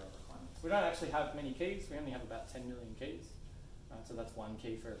 These are our requirements. We don't actually have many keys. We only have about 10 million keys. So that's one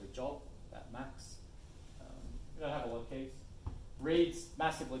key for every job, at max. We don't have a lot of keys. Reads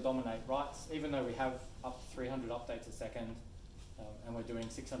massively dominate writes, even though we have up to 300 updates a second, and we're doing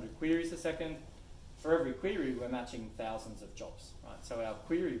 600 queries a second. For every query, we're matching thousands of jobs, right? So our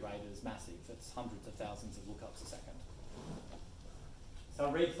query rate is massive. It's hundreds of thousands of lookups a second. So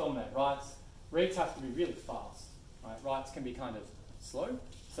reads dominate writes. Reads have to be really fast, right? Writes can be kind of slow.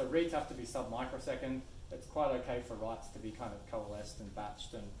 So reads have to be sub-microsecond. It's quite okay for writes to be kind of coalesced and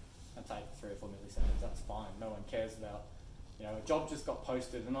batched and take 3 or 4 milliseconds. That's fine. No one cares about, you know, a job just got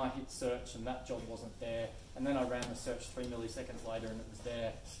posted and I hit search and that job wasn't there. And then I ran the search 3 milliseconds later and it was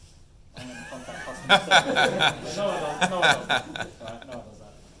there. I'm going to contact customer service. No one does that. Right? No one does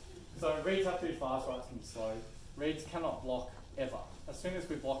that. So reads have to be fast, writes can be slow. Reads cannot block ever. As soon as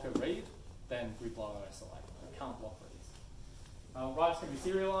we block a read, then we blow our SLA. We can't block reads. Writes can be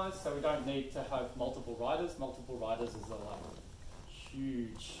serialized, so we don't need to have multiple writers. Multiple writers is a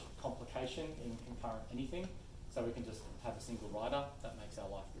huge complication in concurrent anything. So we can just have a single writer. That makes our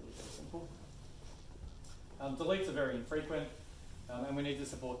life really, really simple. Deletes are very infrequent. And we need to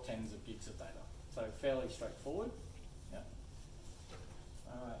support tens of gigs of data. So fairly straightforward. Yeah.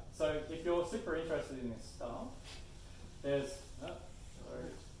 All right. So if you're super interested in this stuff, there's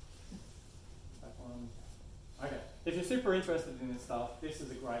okay. If you're super interested in this stuff, this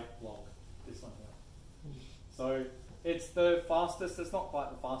is a great blog. This one here. So it's the fastest. It's not quite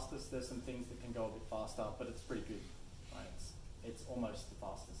the fastest. There's some things that can go a bit faster, but it's pretty good. Right? It's almost the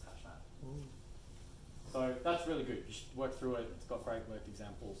fastest hash map. Ooh. So that's really good. You should work through it. It's got great worked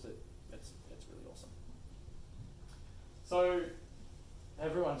examples. It's really awesome. So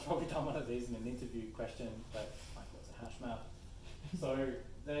everyone's probably done one of these in an interview question, but like, what's a hash map? So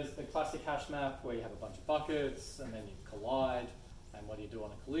there's the classic hash map where you have a bunch of buckets and then you collide. And what do you do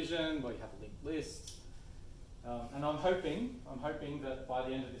on a collision? Well, you have a linked list. And I'm hoping that by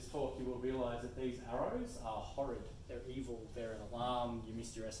the end of this talk you will realise that these arrows are horrid. They're evil. They're an alarm. You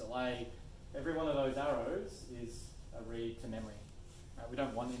missed your SLA. Every one of those arrows is a read to memory. We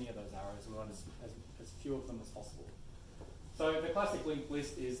don't want any of those arrows. We want as few of them as possible. So the classic linked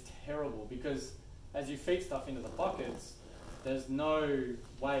list is terrible because as you feed stuff into the buckets, there's no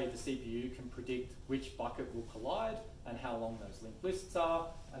way the CPU can predict which bucket will collide and how long those linked lists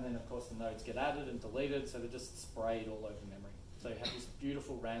are. And then, of course, the nodes get added and deleted, so they're just sprayed all over memory. So you have this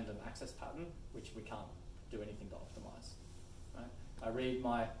beautiful random access pattern, which we can't do anything to optimize. Right? I read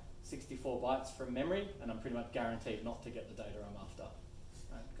my 64 bytes from memory, and I'm pretty much guaranteed not to get the data I'm after.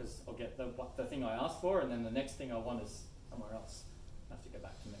 Right? Because I'll get the thing I asked for, and then the next thing I want is somewhere else. I have to go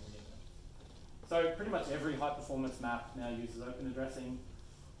back to memory again. So pretty much every high-performance map now uses open addressing.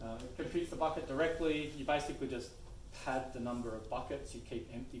 It computes the bucket directly. You basically just pad the number of buckets. You keep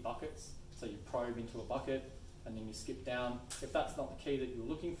empty buckets. So you probe into a bucket, and then you skip down. If that's not the key that you're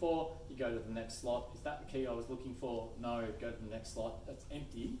looking for, you go to the next slot. Is that the key I was looking for? No, go to the next slot. That's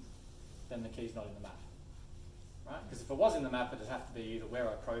empty. Then the key's not in the map. Right? Because if it was in the map, it'd have to be either where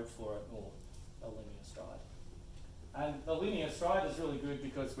I probed for it or a linear stride. And the linear stride is really good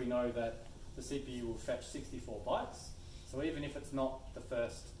because we know that the CPU will fetch 64 bytes. So even if it's not the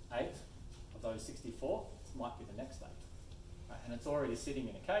first 8 of those 64, it might be the next 8. Right? And it's already sitting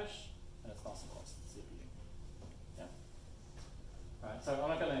in a cache, and it's nice and close to the CPU. Yeah. Right. So I'm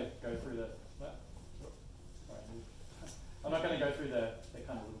not going to go through the. I'm not going to go through the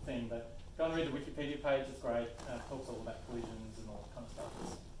kind of little thing, but go and read the Wikipedia page. It's great. It talks all about collisions and all that kind of stuff.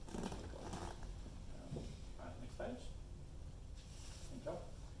 It's really cool. Right. Next page. Thank you.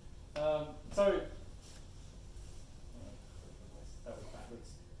 So. That was backwards.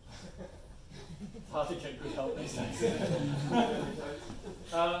 It's hard to get good help these days.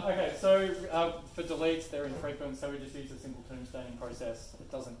 Okay, so for deletes, they're infrequent, so we just use a simple tombstoning process.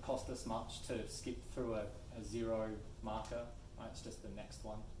 It doesn't cost us much to skip through a 0 marker. Right? It's just the next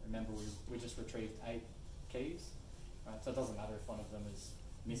one. Remember, we just retrieved 8 keys. Right? So it doesn't matter if one of them is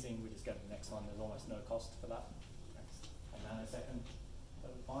missing, we just go to the next one. There's almost no cost for that. A nanosecond,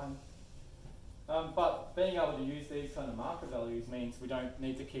 that'll be fine. But being able to use these kind of marker values means we don't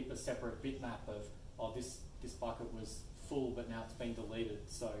need to keep a separate bitmap of, oh, this bucket was full, but now it's been deleted.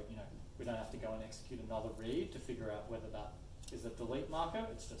 So, you know, we don't have to go and execute another read to figure out whether that is a delete marker.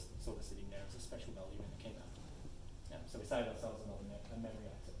 It's just sort of sitting there as a special value in the key map. Yeah, so we save ourselves another memory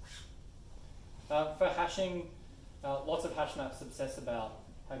access. For hashing, lots of hash maps obsess about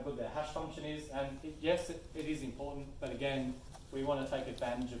how good their hash function is, and yes, it is important, but again, we want to take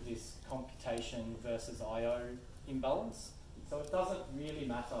advantage of this computation versus I/O imbalance. So it doesn't really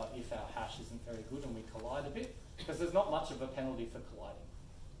matter if our hash isn't very good and we collide a bit, because there's not much of a penalty for colliding.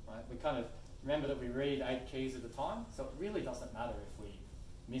 Right? We kind of remember that we read 8 keys at a time, so it really doesn't matter if we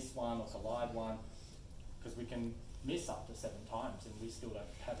miss one or collide one, because we can miss up to 7 times and we still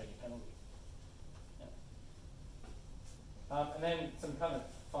don't have any penalty. Yeah. And then some kind of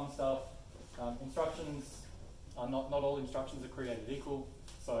fun stuff. Instructions. Not all instructions are created equal,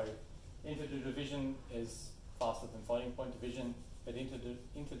 so integer division is faster than floating point division, but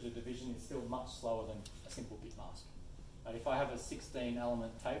integer division is still much slower than a simple bit mask. But if I have a 16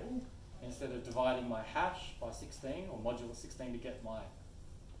 element table, instead of dividing my hash by 16 or modulo 16 to get my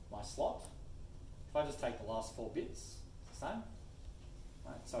slot, if I just take the last 4 bits, it's the same.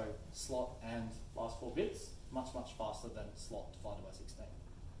 Right, so slot and last 4 bits, much faster than slot divided by 16.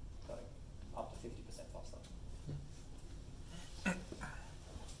 So up to 50% faster.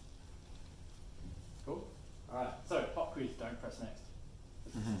 Cool. All right. So pop quiz. Don't press next.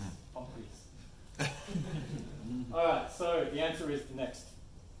 Pop quiz. All right. So the answer is the next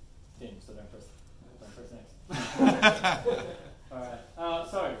thing. So don't press next. All right.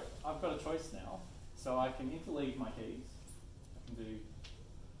 So I've got a choice now. So I can interleave my keys. I can do.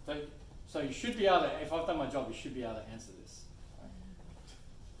 So you should be able to. If I've done my job, you should be able to answer this. Right?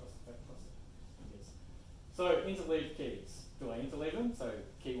 So interleave keys. Do I interleave them? So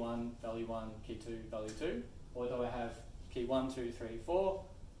key 1, value 1, key 2, value 2? Or do I have key 1, 2, 3, 4,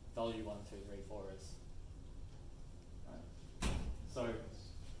 value 1, 2, 3, 4 is? Right. So,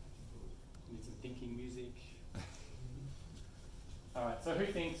 need some thinking music. Alright, so who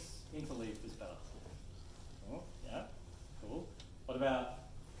thinks interleaved is better? Oh, yeah, cool. What about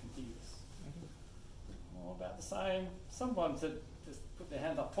contiguous? Oh, about the same. Someone to just put their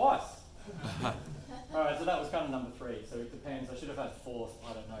hand up twice. Alright, so that was kind of number 3. So it depends. I should have had 4th.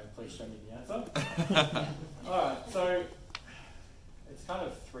 I don't know. Please show me the answer. Alright, so it's kind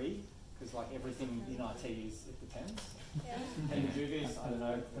of 3 because like everything in IT is it depends. Yeah. Can you do this? I don't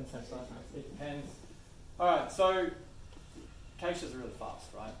know. It depends. Alright, so caches are really fast,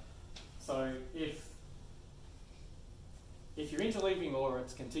 right? So if you're interleaving or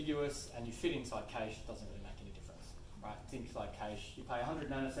it's contiguous and you fit inside cache, it doesn't really make any difference, right? Think like cache, you pay 100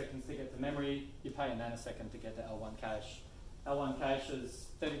 nanoseconds to get to memory, you pay a nanosecond to get to L1 cache. L1 cache is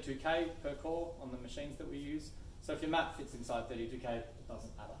 32K per core on the machines that we use. So if your map fits inside 32K, it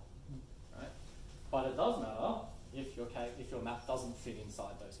doesn't matter, right? But it does matter if your map doesn't fit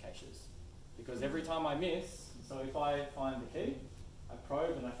inside those caches. Because every time I miss, so if I find the key, I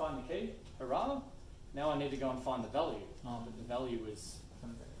probe and I find the key, hurrah, now I need to go and find the value. But the value is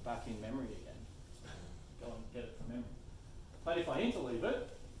back in memory again. Go and get it from memory. But if I interleave it,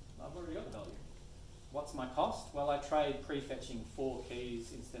 I've already got the value. What's my cost? Well, I trade prefetching 4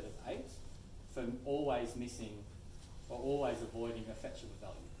 keys instead of 8 for always missing or always avoiding a fetch of a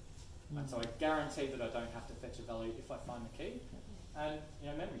value. And so I guarantee that I don't have to fetch a value if I find the key. And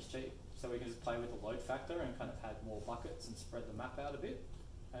memory's cheap. So we can just play with the load factor and kind of add more buckets and spread the map out a bit.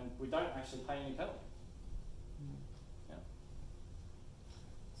 And we don't actually pay any penalty. Yeah.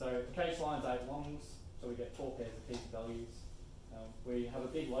 So the cache line's 8 longs, so we get 4 pairs of key values. We have a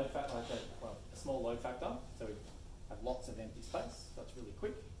big load factor, a small load factor, so we have lots of empty space, so it's really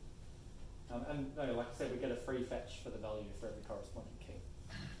quick. And like I said, we get a free fetch for the value for every corresponding key.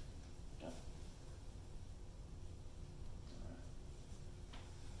 Yeah.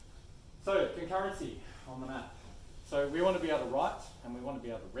 So concurrency on the map. So we want to be able to write and we want to be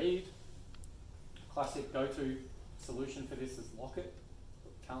able to read. Classic go-to solution for this is lock it.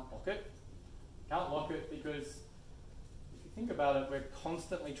 Can't lock it. Can't lock it because if you think about it, we're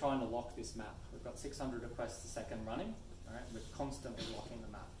constantly trying to lock this map. We've got 600 requests a second running. All right? We're constantly locking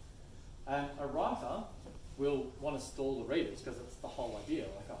the map. And a writer will want to stall the readers because it's the whole idea.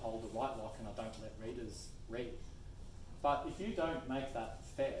 Like I hold the write lock and I don't let readers read. But if you don't make that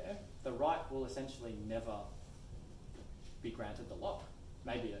fair, the write will essentially never be granted the lock.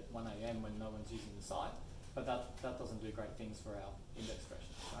 Maybe at 1 AM when no one's using the site, but that doesn't do great things for our index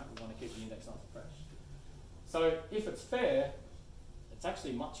freshness, right? We want to keep the index nice and fresh. So if it's fair, it's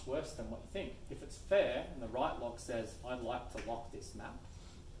actually much worse than what you think. If it's fair and the write lock says, I'd like to lock this map,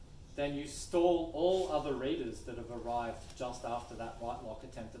 then you stall all other readers that have arrived just after that write lock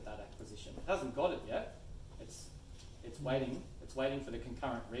attempted that acquisition. It hasn't got it yet. It's waiting. It's waiting for the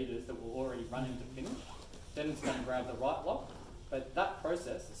concurrent readers that were already running to finish. Then it's going to grab the write lock. But that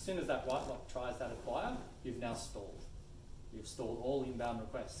process, as soon as that write lock tries that acquire, you've now stalled. You've stalled all inbound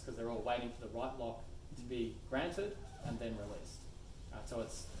requests because they're all waiting for the write lock to be granted and then released. So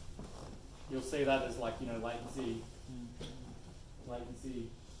you'll see that as like latency.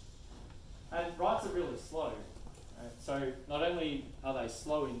 And writes are really slow. So not only are they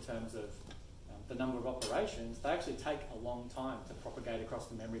slow in terms of the number of operations, they actually take a long time to propagate across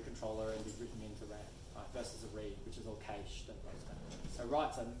the memory controller and be written into RAM, right, versus a read, which is all cached and those kind of things. So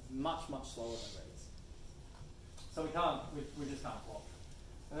writes are much, much slower than reads. So we just can't block.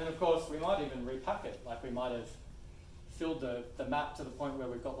 And then of course we might even repack it, like we might have filled the map to the point where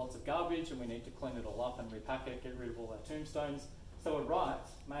we've got lots of garbage and we need to clean it all up and repack it, get rid of all our tombstones. So a write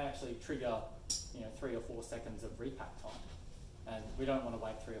may actually trigger 3 or 4 seconds of repack time. And we don't want to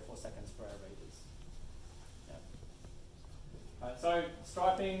wait 3 or 4 seconds for our readers. Yeah. Right, so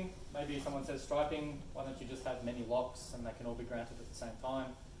striping, maybe someone says striping, why don't you just have many locks and they can all be granted at the same time?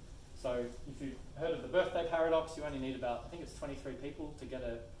 So if you've heard of the birthday paradox, you only need about, I think it's 23 people to get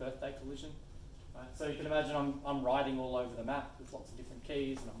a birthday collision. Right? So you can imagine I'm writing all over the map with lots of different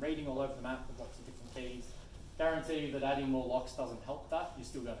keys and I'm reading all over the map with lots of different keys. Guarantee that adding more locks doesn't help that. You're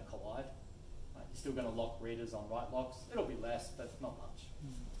still going to collide. Right? You're still going to lock readers on write locks. It'll be less, but not much.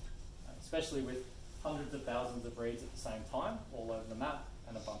 Right? Especially with hundreds of thousands of reads at the same time, all over the map,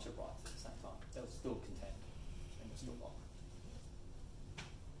 and a bunch of writes at the same time. They'll still contend and you'll still lock.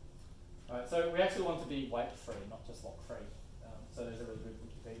 Alright, so we actually want to be weight-free, not just lock-free. So there's a really good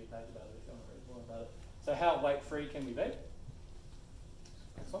Wikipedia page about it if you want to read more about it. So how weight-free can we be?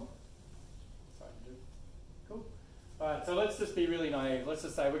 Next one. Sorry, Right, so let's just be really naive. Let's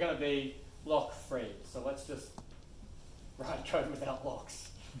just say we're going to be lock free. So let's just write code without locks.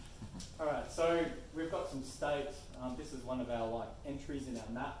 All right, so we've got some state. This is one of our entries in our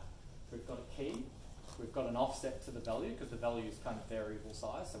map. We've got a key. We've got an offset to the value because the value is kind of variable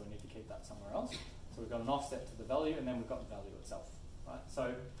size, so we need to keep that somewhere else. So we've got an offset to the value, and then we've got the value itself. Right?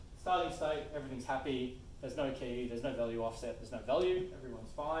 So starting state, everything's happy. There's no key, there's no value offset, there's no value.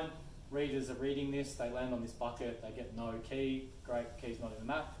 Everyone's fine. Readers are reading this. They land on this bucket. They get no key. Great, key's not in the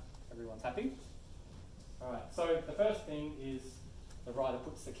map. Everyone's happy. All right. So the first thing is the writer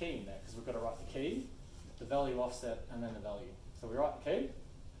puts the key in there because we've got to write the key, the value offset, and then the value. So we write the key.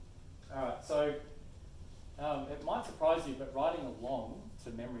 All right. So it might surprise you, but writing along to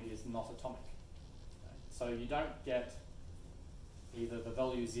memory is not atomic. So you don't get either the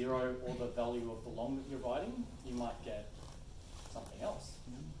value 0 or the value of the long that you're writing. You might get something else.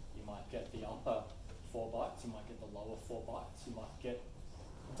 You might get the upper 4 bytes. You might get the lower 4 bytes. You might get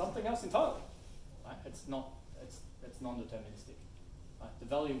something else entirely. Right? It's non-deterministic. Right? The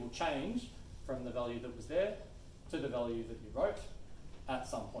value will change from the value that was there to the value that you wrote at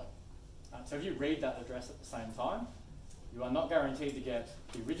some point. Right? So if you read that address at the same time, you are not guaranteed to get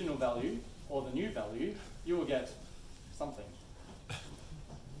the original value or the new value. You will get something.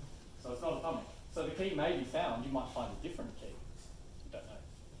 So it's not atomic. So the key may be found. You might find a different key. You don't know.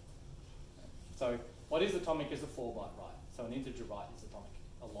 So what is atomic is a 4 byte write. So an integer write is atomic.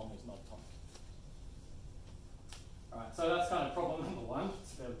 A long is not atomic. All right, so that's kind of problem number 1.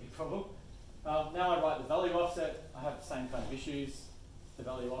 It's a fairly big problem. Now I write the value offset. I have the same kind of issues. The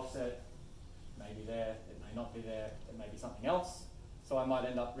value offset may be there. It may not be there. It may be something else. So I might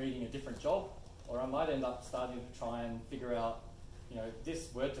end up reading a different job, or I might end up starting to try and figure out,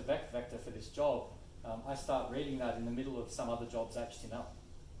 this word to vec vector for this job. I start reading that in the middle of some other job's HTML,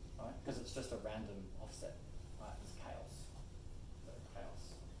 right? Because it's just a random offset, right? It's chaos. So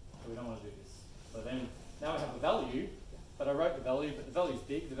chaos. So we don't want to do this. So then now we have a value, but I wrote the value, but the value's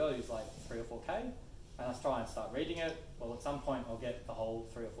big. The value's like 3 or 4K, and I try and start reading it. Well, at some point I'll get the whole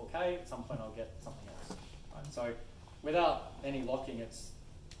 3 or 4K. At some point I'll get something else. Right? So without any locking, it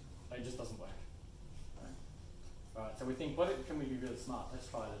just doesn't work. Right, so we think, can we be really smart? Let's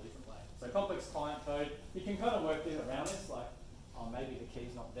try it a different way. So complex client code, you can kind of work around this, like, oh, maybe the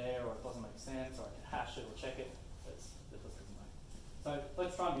key's not there, or it doesn't make sense, or I can hash it or check it. It just doesn't work. So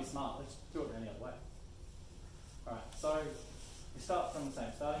let's try and be smart. Let's do it any other way. All right, so we start from the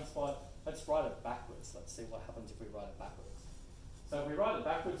same starting spot. Let's write it backwards. Let's see what happens if we write it backwards. So if we write it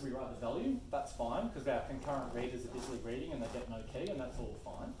backwards, we write the value. That's fine, because our concurrent readers are busily reading and they get no key, and that's all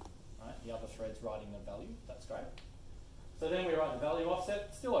fine. Right? The other thread's writing the value. That's great. So then we write the value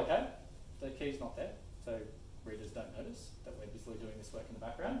offset. Still okay. The key's not there, so readers don't notice that we're busily doing this work in the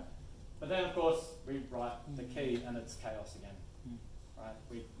background. But then, of course, we write the key, and it's chaos again. Right?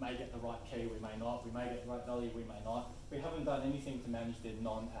 We may get the right key, we may not. We may get the right value, we may not. We haven't done anything to manage their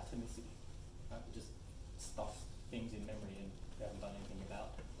non-atomicity. Right? We just stuff things in memory, and we haven't done anything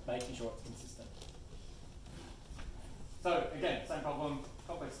about making sure it's consistent. So again, same problem,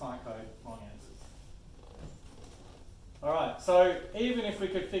 complex client code, wrong answers. All right, so even if we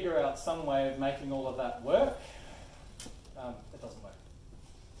could figure out some way of making all of that work, it doesn't work.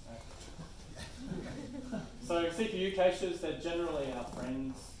 Right. So CPU caches, they're generally our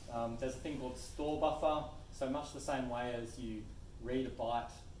friends. There's a thing called store buffer. So much the same way as you read a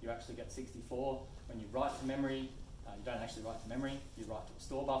byte, you actually get 64. When you write to memory, you don't actually write to memory, you write to a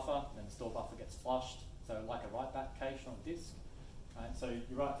store buffer, and then the store buffer gets flushed. So like a write back cache on a disk. Right? So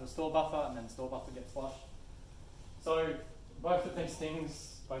you write to a store buffer, and then the store buffer gets flushed. So both of these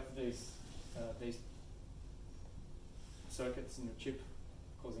things, both of these circuits in your chip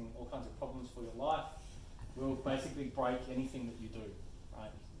causing all kinds of problems for your life, will basically break anything that you do.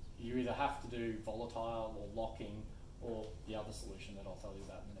 Right? You either have to do volatile or locking or the other solution that I'll tell you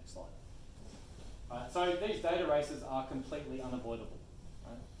about in the next slide. Right? So these data races are completely unavoidable.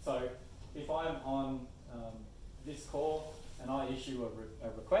 Right? So if I'm on this call and I issue a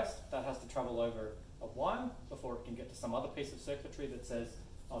request, that has to travel over a wire before it can get to some other piece of circuitry that says,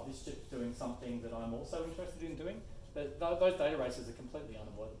 oh, this chip's doing something that I'm also interested in doing. Those data races are completely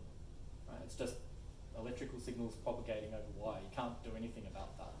unavoidable. Right? It's just electrical signals propagating over wire. You can't do anything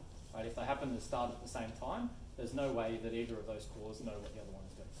about that. Right? If they happen to start at the same time, there's no way that either of those cores know what the other one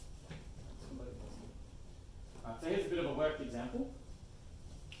is doing. It's completely possible. Right, so here's a bit of a worked example.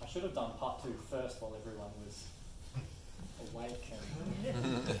 I should have done part 2 first while everyone was awake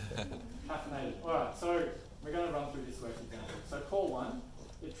and caffeinated. All right, so we're going to run through this work example. So call 1,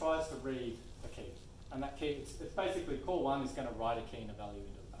 it tries to read a key. And that key, it's basically call 1 is going to write a key and a value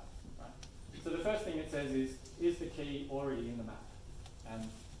into the back. Right? So the first thing it says is, is the key already in the map? And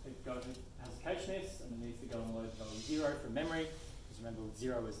it has a cache miss, and it needs to go and load the value 0 from memory, because remember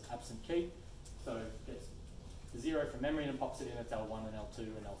 0 is absent key, so it gets the 0 from memory and it pops it in its L1 and L2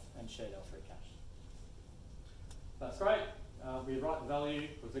 and shared L3 cache. That's great. We write the value,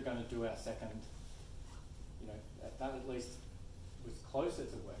 because we're going to do our second, that at least was closer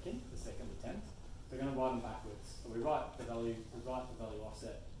to working, the second attempt. So we're going to write them backwards. So we write the value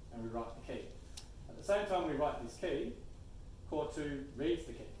offset, and we write the key. At the same time we write this key, core 2 reads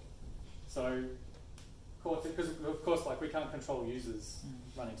the key. So core 2, because of course we can't control users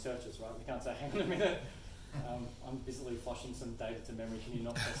running searches, right? We can't say, hang on a minute, I'm busily flushing some data to memory, can you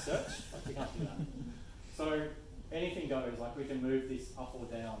not press search? We can't do that. So anything goes, we can move this up or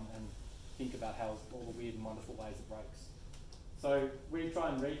down and think about how all the weird and wonderful ways it breaks. So we try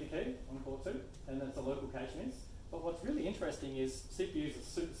and read the key on core 2, and that's a local cache miss. But what's really interesting is CPUs are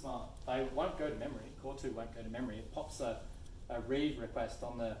super smart. They won't go to memory. Core 2 won't go to memory. It pops a read request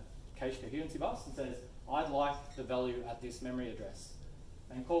on the cache coherency bus and says, I'd like the value at this memory address.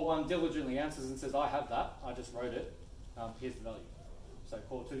 And core 1 diligently answers and says, I have that. I just wrote it. Here's the value. So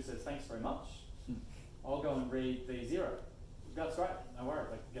core 2 says, thanks very much. I'll go and read the 0. That's great. No worries.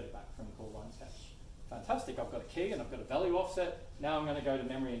 I can get it back from core 1's cache. Fantastic. I've got a key and I've got a value offset. Now I'm going to go to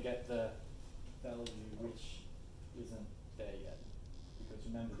memory and get the value which isn't there yet. Because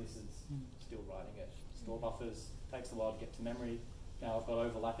remember, this is still writing it. Store buffers takes a while to get to memory. Now I've got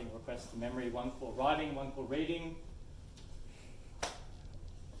overlapping requests to memory, one for writing, one for reading.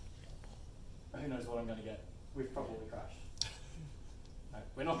 Who knows what I'm going to get? We've probably crashed. No,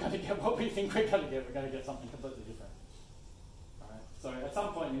 we're not going to get what we think we're going to get. We're going to get something completely different. All right. So at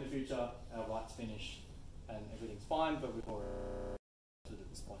some point in the future, our writes finish and everything's fine, but we've already at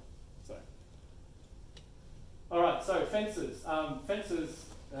this point. So, all right. So fences. Fences.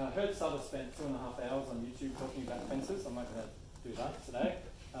 Heard Sutter spent 2.5 hours on YouTube talking about fences. I'm not going to do that today.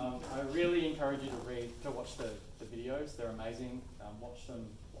 I really encourage you to watch the videos. They're amazing. Watch them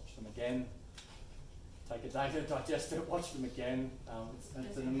again. Take a day to digest it. Watch them again.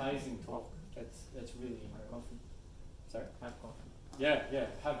 It's an amazing talk. It's really incredible. Sorry? Have coffee. Yeah.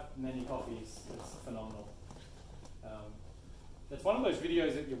 Have many coffees. It's phenomenal. It's one of those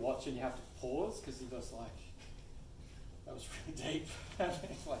videos that you watch and you have to pause because you're just like, that was really deep.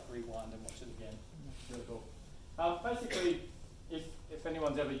 Rewind and watch it again. It's really cool. Basically, if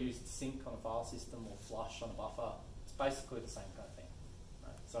anyone's ever used sync on a file system or flush on a buffer, it's basically the same kind of thing.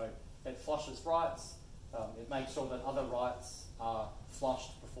 Right? So it flushes writes. It makes sure that other writes are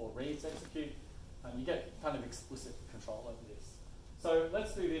flushed before reads execute. And you get kind of explicit control over this. So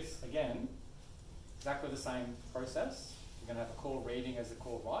let's do this again. Exactly the same process. We're going to have a core reading as a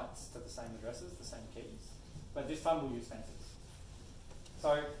core writes to the same addresses, the same keys. But this time we'll use fences.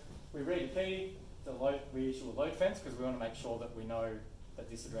 So we read a key, we issue a load fence because we want to make sure that we know that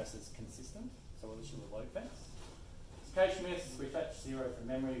this address is consistent. So we'll issue a load fence. It's cache miss, we fetch 0 from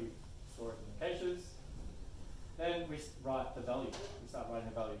memory, we store it in the caches. Then we write the value. We start writing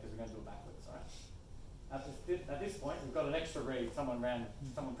the value because we're going to do it backwards. All right? At this point, we've got an extra read. Someone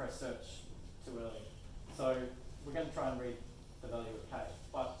pressed search too early. So we're going to try and read the value of k.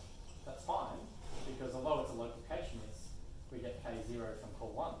 But that's fine, because although it's a local cache miss, we get k0 from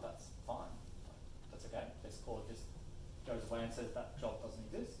core 1. That's fine. That's okay. This core just goes away and says that job doesn't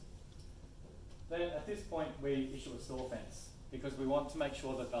exist. Then at this point, we issue a store fence, because we want to make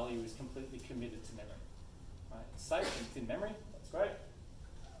sure the value is completely committed to memory. Right? It's safe, it's in memory. That's great.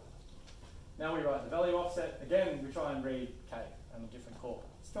 Now we write the value offset. Again, we try and read k on a different core.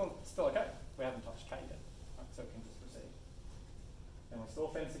 Still okay. We haven't touched k yet, right? So it can just proceed. Then we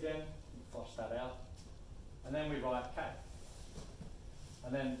store fence again. We flush that out. And then we write k.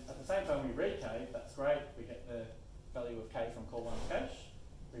 And then at the same time we read k, that's great. We get the value of k from core 1's cache.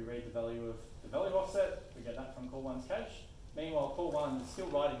 We read the value of the value offset. We get that from core 1's cache. Meanwhile, core 1 is still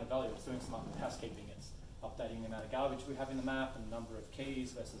writing the value. It's doing some housekeeping. It's updating the amount of garbage we have in the map and the number of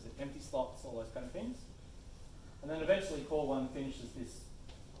keys versus empty slots, all those kind of things. And then eventually core 1 finishes this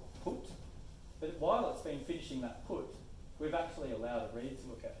put. But while it's been finishing that put, we've actually allowed a read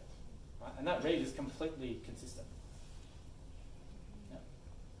to occur. Right? And that read is completely consistent. Yeah.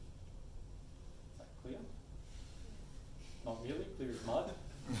 Is that clear? Not really, clear as mud.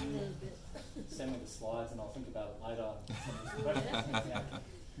 A little bit. Send me the slides and I'll think about it later. Yeah.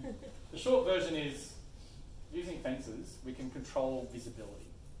 The short version is, using fences, we can control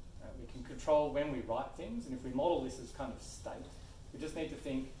visibility. Right? We can control when we write things, and if we model this as kind of state, we just need to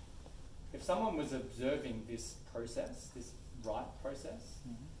think, if someone was observing this process, this write process,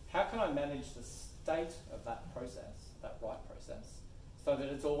 how can I manage the state of that process, that write process, so that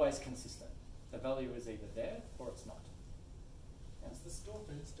it's always consistent? the value is either there or it's not. Is the store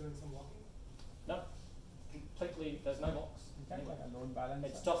fence doing some locking? No, completely, there's no locks. Is that anywhere. like a load balancer?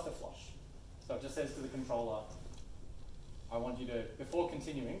 It's just a flush. So it just says to the controller, I want you to, before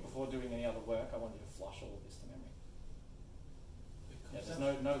continuing, before doing any other work, I want you to flush all of this to memory. Yeah, there's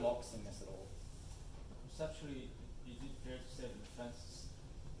no locks in this at all. Conceptually, is it fair to say that the fence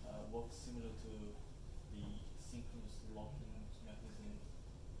works similar to the synchronous locking mechanism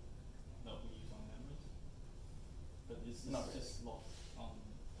that we use on memories? But this is Not just locked on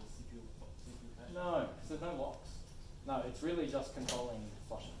the CPU cache? No, because there's no locks. No, it's really just controlling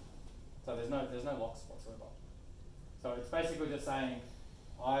flushing. So there's no locks whatsoever. So it's basically just saying,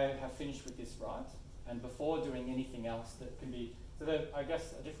 I have finished with this right, and before doing anything else that can be, so that, I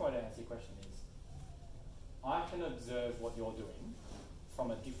guess a different way to answer your question is, I can observe what you're doing from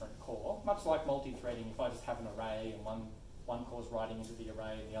a different core, much like multi-threading. If I just have an array and one core's writing into the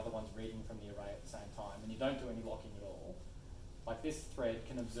array and the other one's reading from the array at the same time, and you don't do any locking at all, like this thread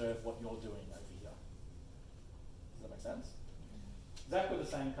can observe what you're doing over here. Does that make sense? Exactly the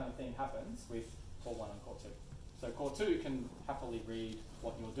same kind of thing happens with core 1 and core 2. So core 2 can happily read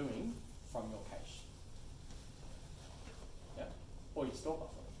what you're doing from your cache. Yeah, or your store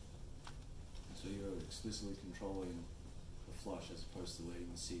buffer. So you're explicitly controlling the flush as opposed to letting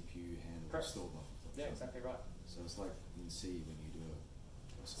the CPU handle the Correct. store buffer. Yeah, exactly right. So it's like in C when you do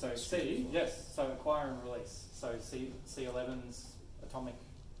a So string C, flush. yes, so acquire and release. So C11's atomic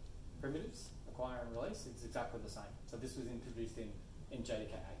primitives, acquire and release, it's exactly the same. So this was introduced in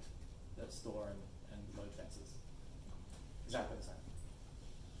JDK8, the store and load fences. Exactly the same.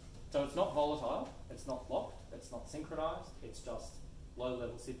 So it's not volatile, it's not locked, it's not synchronized, it's just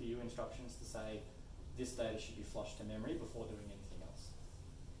low-level CPU instructions to say this data should be flushed to memory before doing anything else.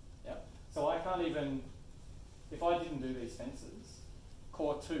 Yeah. So I can't even, if I didn't do these fences,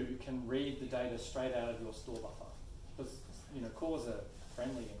 core 2 can read the data straight out of your store buffer. Because, you know, cores are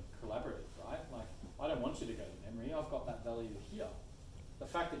friendly and collaborative, right? Like, I don't want you to go to memory, I've got that value here. The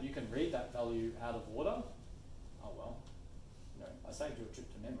fact that you can read that value out of order, oh well, you know, I saved you a trip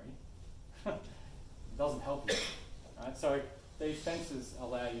to memory. It doesn't help you, right? So these fences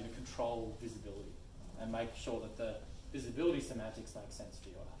allow you to control visibility and make sure that the visibility semantics make sense for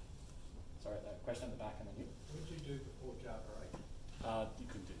your app. Sorry, that question at the back and then you. What did you do before Java 8? You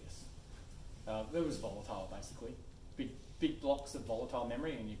couldn't do this. It was volatile, basically. Big blocks of volatile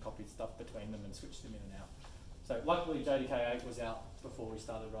memory, and you copied stuff between them and switched them in and out. So luckily JDK8 was out before we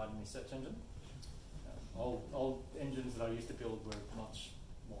started writing this search engine. Old engines that I used to build were much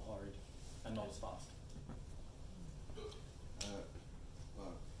more horrid and not as fast.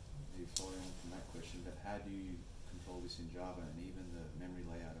 Well, maybe following on from that question, but how do you control this in Java and even the memory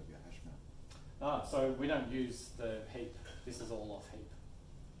layout of your hash map? So we don't use the heap. This is all off heap.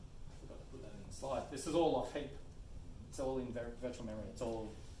 I forgot to put that in the slide. This is all off heap. It's all in virtual memory. It's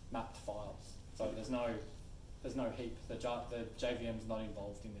all mapped files. So there's no heap. The JVM's not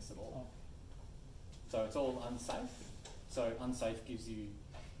involved in this at all. So it's all unsafe. So unsafe gives you,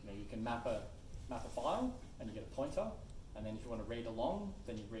 you can map a file and you get a pointer, and then if you want to read along,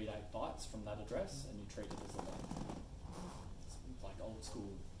 then you read 8 bytes from that address and you treat it as a byte. It's like old school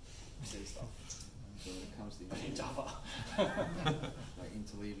C stuff. So when it comes to In Java. like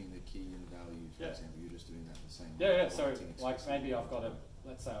interleaving the key and value, for Yeah. example, you're just doing that the same Yeah, way. yeah. So writing like explicitly. maybe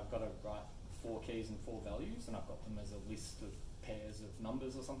let's say I've got to write 4 keys and 4 values, and I've got them as a list of pairs of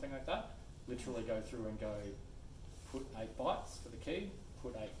numbers or something like that. Literally go through and go, put 8 bytes for the key,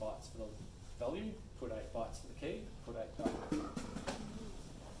 put 8 bytes for the value, put 8 bytes for the key, put 8 bytes.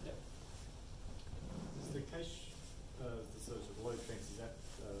 Yep. Is the cache, the sort of load fence, is that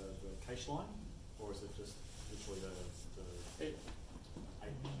the cache line, or is it just literally the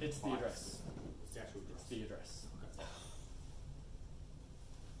It's the bytes? address. It's the actual address. It's the address. Okay.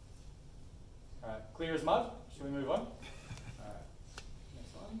 Alright, clear as mud? Should we move on? Alright,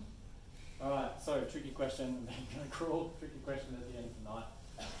 next one. Alright, so tricky question, and cruel, tricky question at the end of the night.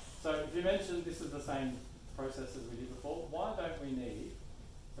 So if you mentioned this is the same process as we did before, why don't we need,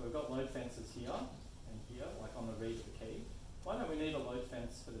 so we've got load fences here and here, like on the read of the key. Why don't we need a load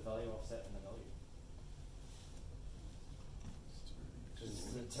fence for the value offset and the value?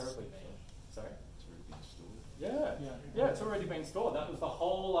 Because it's terribly mean. Sorry? It's already been stored. Yeah, it's already been stored. That was the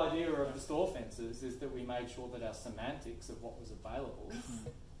whole idea of the store fences, is that we made sure that our semantics of what was available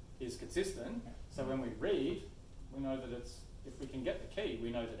is consistent. So when we read, we know that it's, if we can get the key,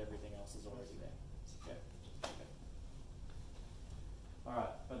 we know that everything else is already there. Yeah. Okay. All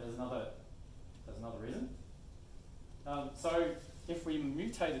right, but there's another reason. So if we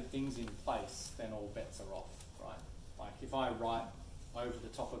mutated things in place, then all bets are off, right? Like if I write over the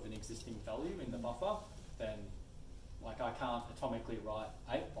top of an existing value in the buffer, then like I can't atomically write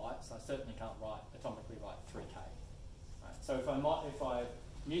 8 bytes, I certainly can't atomically write 3K. Right? So if I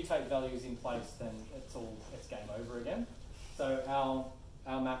mutate values in place, then it's game over again. So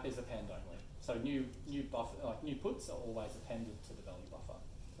our map is append only. So new puts are always appended to the value buffer.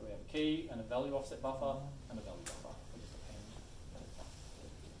 So we have a key and a value offset buffer and a value buffer. We just append.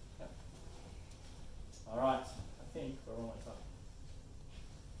 Yeah. All right, I think we're almost up.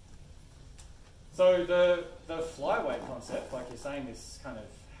 So the flyweight concept, like you're saying, is kind of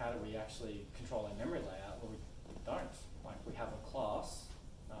how do we actually control our memory layout? Well, we don't. Like we have a class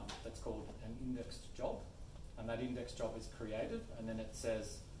that's called an indexed job, and that indexed job is created, and then it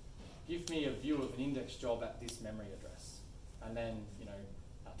says, give me a view of an indexed job at this memory address. And then, you know,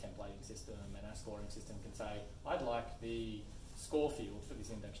 our templating system and our scoring system can say, I'd like the score field for this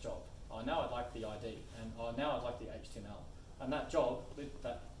indexed job. Oh, now I'd like the ID, and oh, now I'd like the HTML. And that job,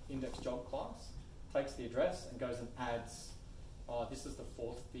 that indexed job class, takes the address and goes and adds, oh, this is the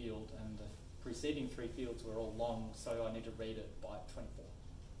 4th field, and the preceding 3 fields were all long, so I need to read it by 24,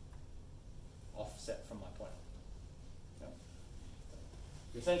 offset from my pointer. Yeah.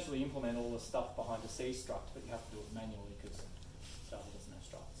 You essentially implement all the stuff behind a C struct, but you have to do it manually because Java doesn't have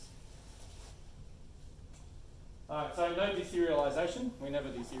structs. All right, so no deserialization. We never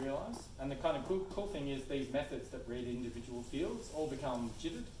deserialize. And the kind of cool thing is these methods that read individual fields all become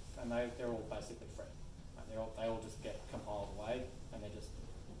jittered, and they're all basically free. They all just get compiled away, and they're just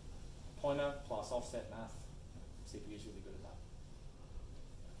pointer plus offset math. CPU is really good at that.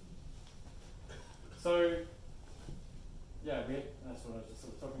 So, yeah, that's what I was just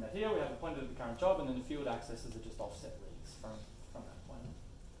sort of talking about here. We have a pointer to the current job, and then the field accesses are just offset reads from that pointer.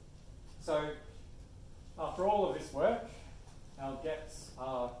 So, after all of this work, our gets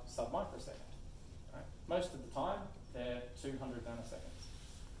are sub-microsecond. Right? Most of the time, they're 200 nanoseconds.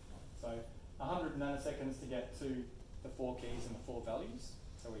 So 100 nanoseconds to get to the 4 keys and the 4 values.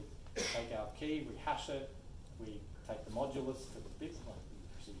 So we take our key, we hash it, we take the modulus for the bit, like we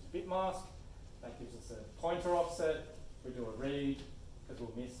use a bit mask. That gives us a pointer offset. We do a read, because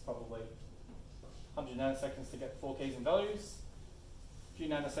we'll miss probably 100 nanoseconds to get 4 keys and values. A few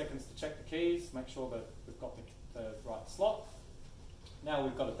nanoseconds to check the keys, make sure that we've got the right slot. Now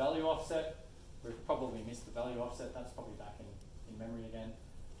we've got a value offset. We've probably missed the value offset. That's probably back in memory again.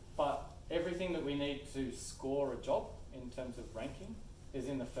 But everything that we need to score a job in terms of ranking is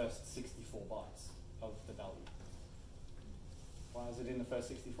in the first 64 bytes of the value. Why is it in the first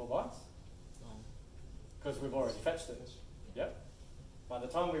 64 bytes? Because we've already fetched it. Yep. By the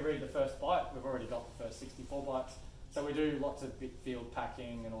time we read the first byte, we've already got the first 64 bytes. So we do lots of bit field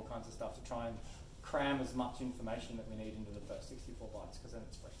packing and all kinds of stuff to try and cram as much information that we need into the first 64 bytes, because then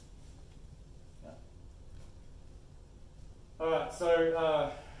it's free. Yeah. All right,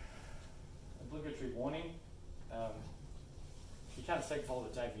 so obligatory warning. You can't segfault a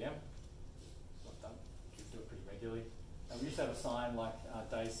JVM. Not done. Kids do it pretty regularly. We used to have a sign like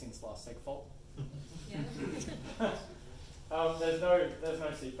days since last segfault. Yeah. There's no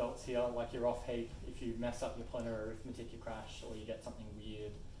seatbelts here. Like you're off heap if you mess up your pointer arithmetic, you crash, or you get something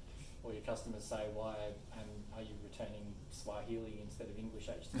weird, or your customers say, "Why are you returning Swahili instead of English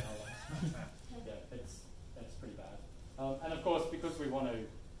HTML?" Yeah, it's pretty bad. And of course, because we want to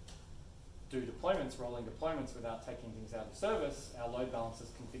do deployments, rolling deployments without taking things out of service, our load balancer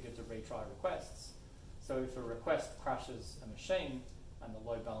is configured to retry requests. So if a request crashes a machine and the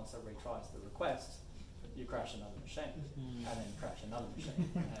load balancer retries the request, you crash another machine, and then you crash another machine,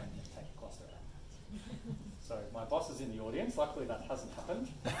 and you take a cluster out. So my boss is in the audience. Luckily that hasn't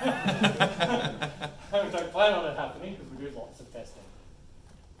happened. I don't plan on it happening because we do lots of testing.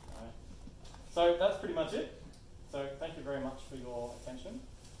 All right. So that's pretty much it. So thank you very much for your attention.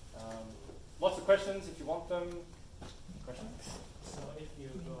 Lots of questions if you want them. Questions? So if you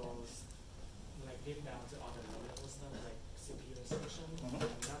go like deep down to other low-level stuff like CPU instruction, not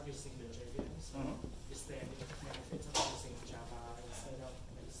using the JVM, so is there any benefits of using Java instead of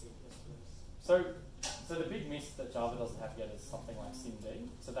like C++? So the big miss that Java doesn't have yet is something like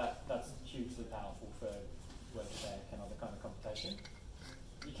SIMD. So that's hugely powerful for web-stack and other kind of computation.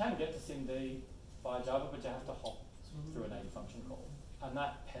 You can get to SIMD by Java, but you have to hop through a native function call. And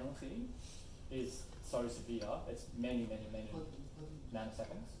that penalty is so severe, it's many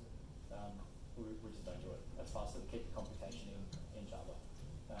nanoseconds. We just don't do it. That's faster to keep the computation in Java.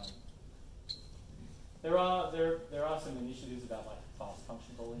 There are some initiatives about like fast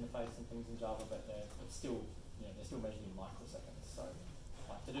function call interface and things in Java, but they're still measured in microseconds. So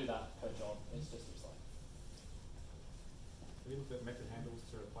like to do that per job, it's just too slow. Have you looked at method handles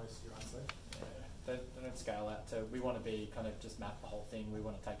to replace your unsafe? Yeah, they don't scale that to, we want to be kind of just map the whole thing, we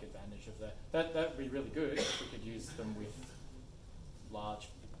want to take advantage of that would be really good if we could use them with large,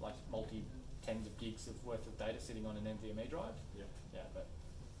 like tens of gigs of worth of data sitting on an NVMe drive. Yeah. Yeah, but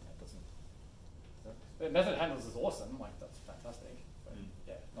that doesn't. The method handlers is awesome, like that's fantastic, but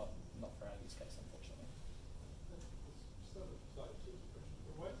yeah, not for our use case, unfortunately. Sort of slightly cheeky question,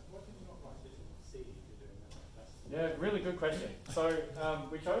 but why can you not write it in C if you're doing that? Yeah, really good question. So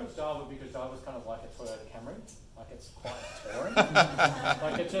we chose Java because Java's kind of like a Toyota Camry. Like it's quite boring.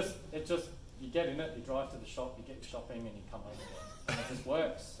 Like it just you get in it, you drive to the shop, you get your shopping, and you come home again. And it just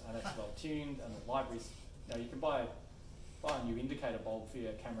works, and it's well tuned, and the libraries. You know, you can buy a new indicator bulb for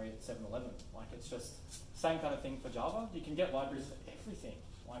your Camry at 7-Eleven. Like it's just same kind of thing for Java. You can get libraries for everything.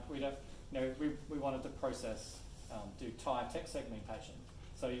 Like we wanted to process, do Thai text segmentation.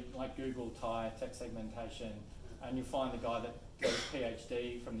 So you, like Google Thai text segmentation, and you find the guy that got his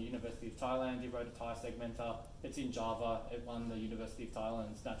PhD from the University of Thailand. He wrote a Thai segmenter. It's in Java. It won the University of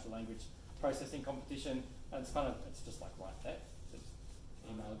Thailand's natural language processing competition. And it's just like write text. Just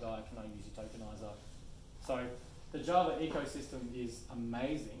email a guy, can I use your tokenizer? So the Java ecosystem is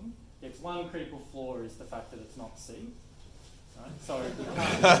amazing. Its one critical flaw is the fact that it's not C. Right? So you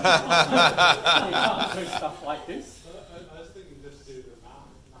can't do stuff like this. I was thinking just do the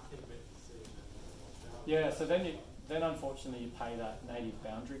nothing but C. Yeah, so then unfortunately you pay that native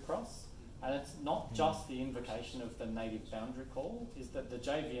boundary cross. And it's not just the invocation of the native boundary call, is that the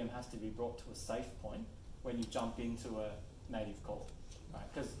JVM has to be brought to a safe point when you jump into a native call. Right?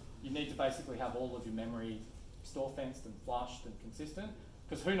 Because you need to basically have all of your memory store fenced and flushed and consistent,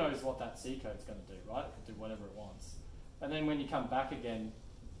 because who knows what that C code's going to do, right? It could do whatever it wants. And then when you come back again,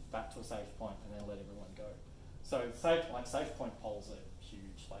 back to a safe point, and then let everyone go. So safe point polls are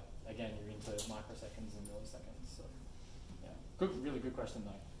huge. Like again, you're into microseconds and milliseconds. So yeah, really good question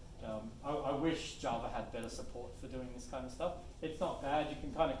though. I wish Java had better support for doing this kind of stuff. It's not bad. You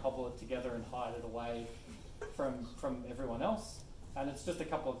can kind of cobble it together and hide it away from everyone else. And it's just a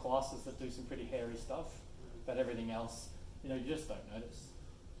couple of classes that do some pretty hairy stuff. But everything else, you just don't notice.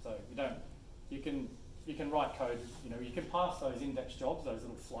 So you can write code. You can pass those index jobs, those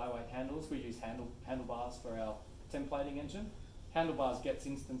little flyweight handles. We use handlebars for our templating engine. Handlebars gets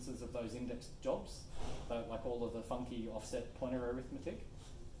instances of those index jobs, so like all of the funky offset pointer arithmetic.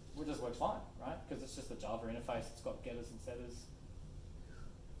 It just works fine, right? Because it's just a Java interface. It's got getters and setters.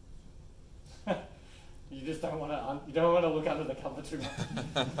 You just don't want to look under the cover too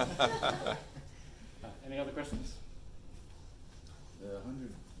much. Any other questions? The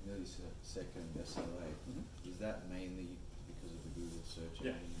 100 millisecond SLA, is that mainly because of the Google search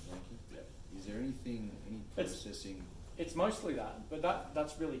engine ranking? Yeah. Is there any processing? It's mostly that, but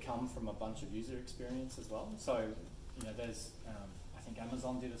that's really come from a bunch of user experience as well. So, there's, I think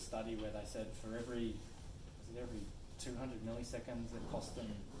Amazon did a study where they said for every 200 milliseconds it cost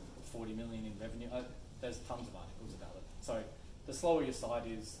them 40 million in revenue. There's tons of articles about it. So the slower your site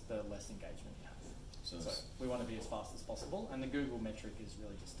is, the less engagement you have. So we want to be as fast as possible, and the Google metric is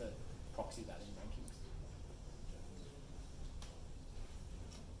really just to proxy that in rankings.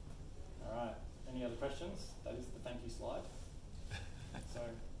 All right. Any other questions? That is the thank you slide. So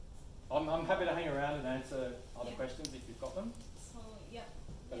I'm happy to hang around and answer other questions if you've got them. So, yeah.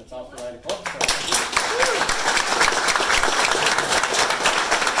 But it's after 8 o'clock. So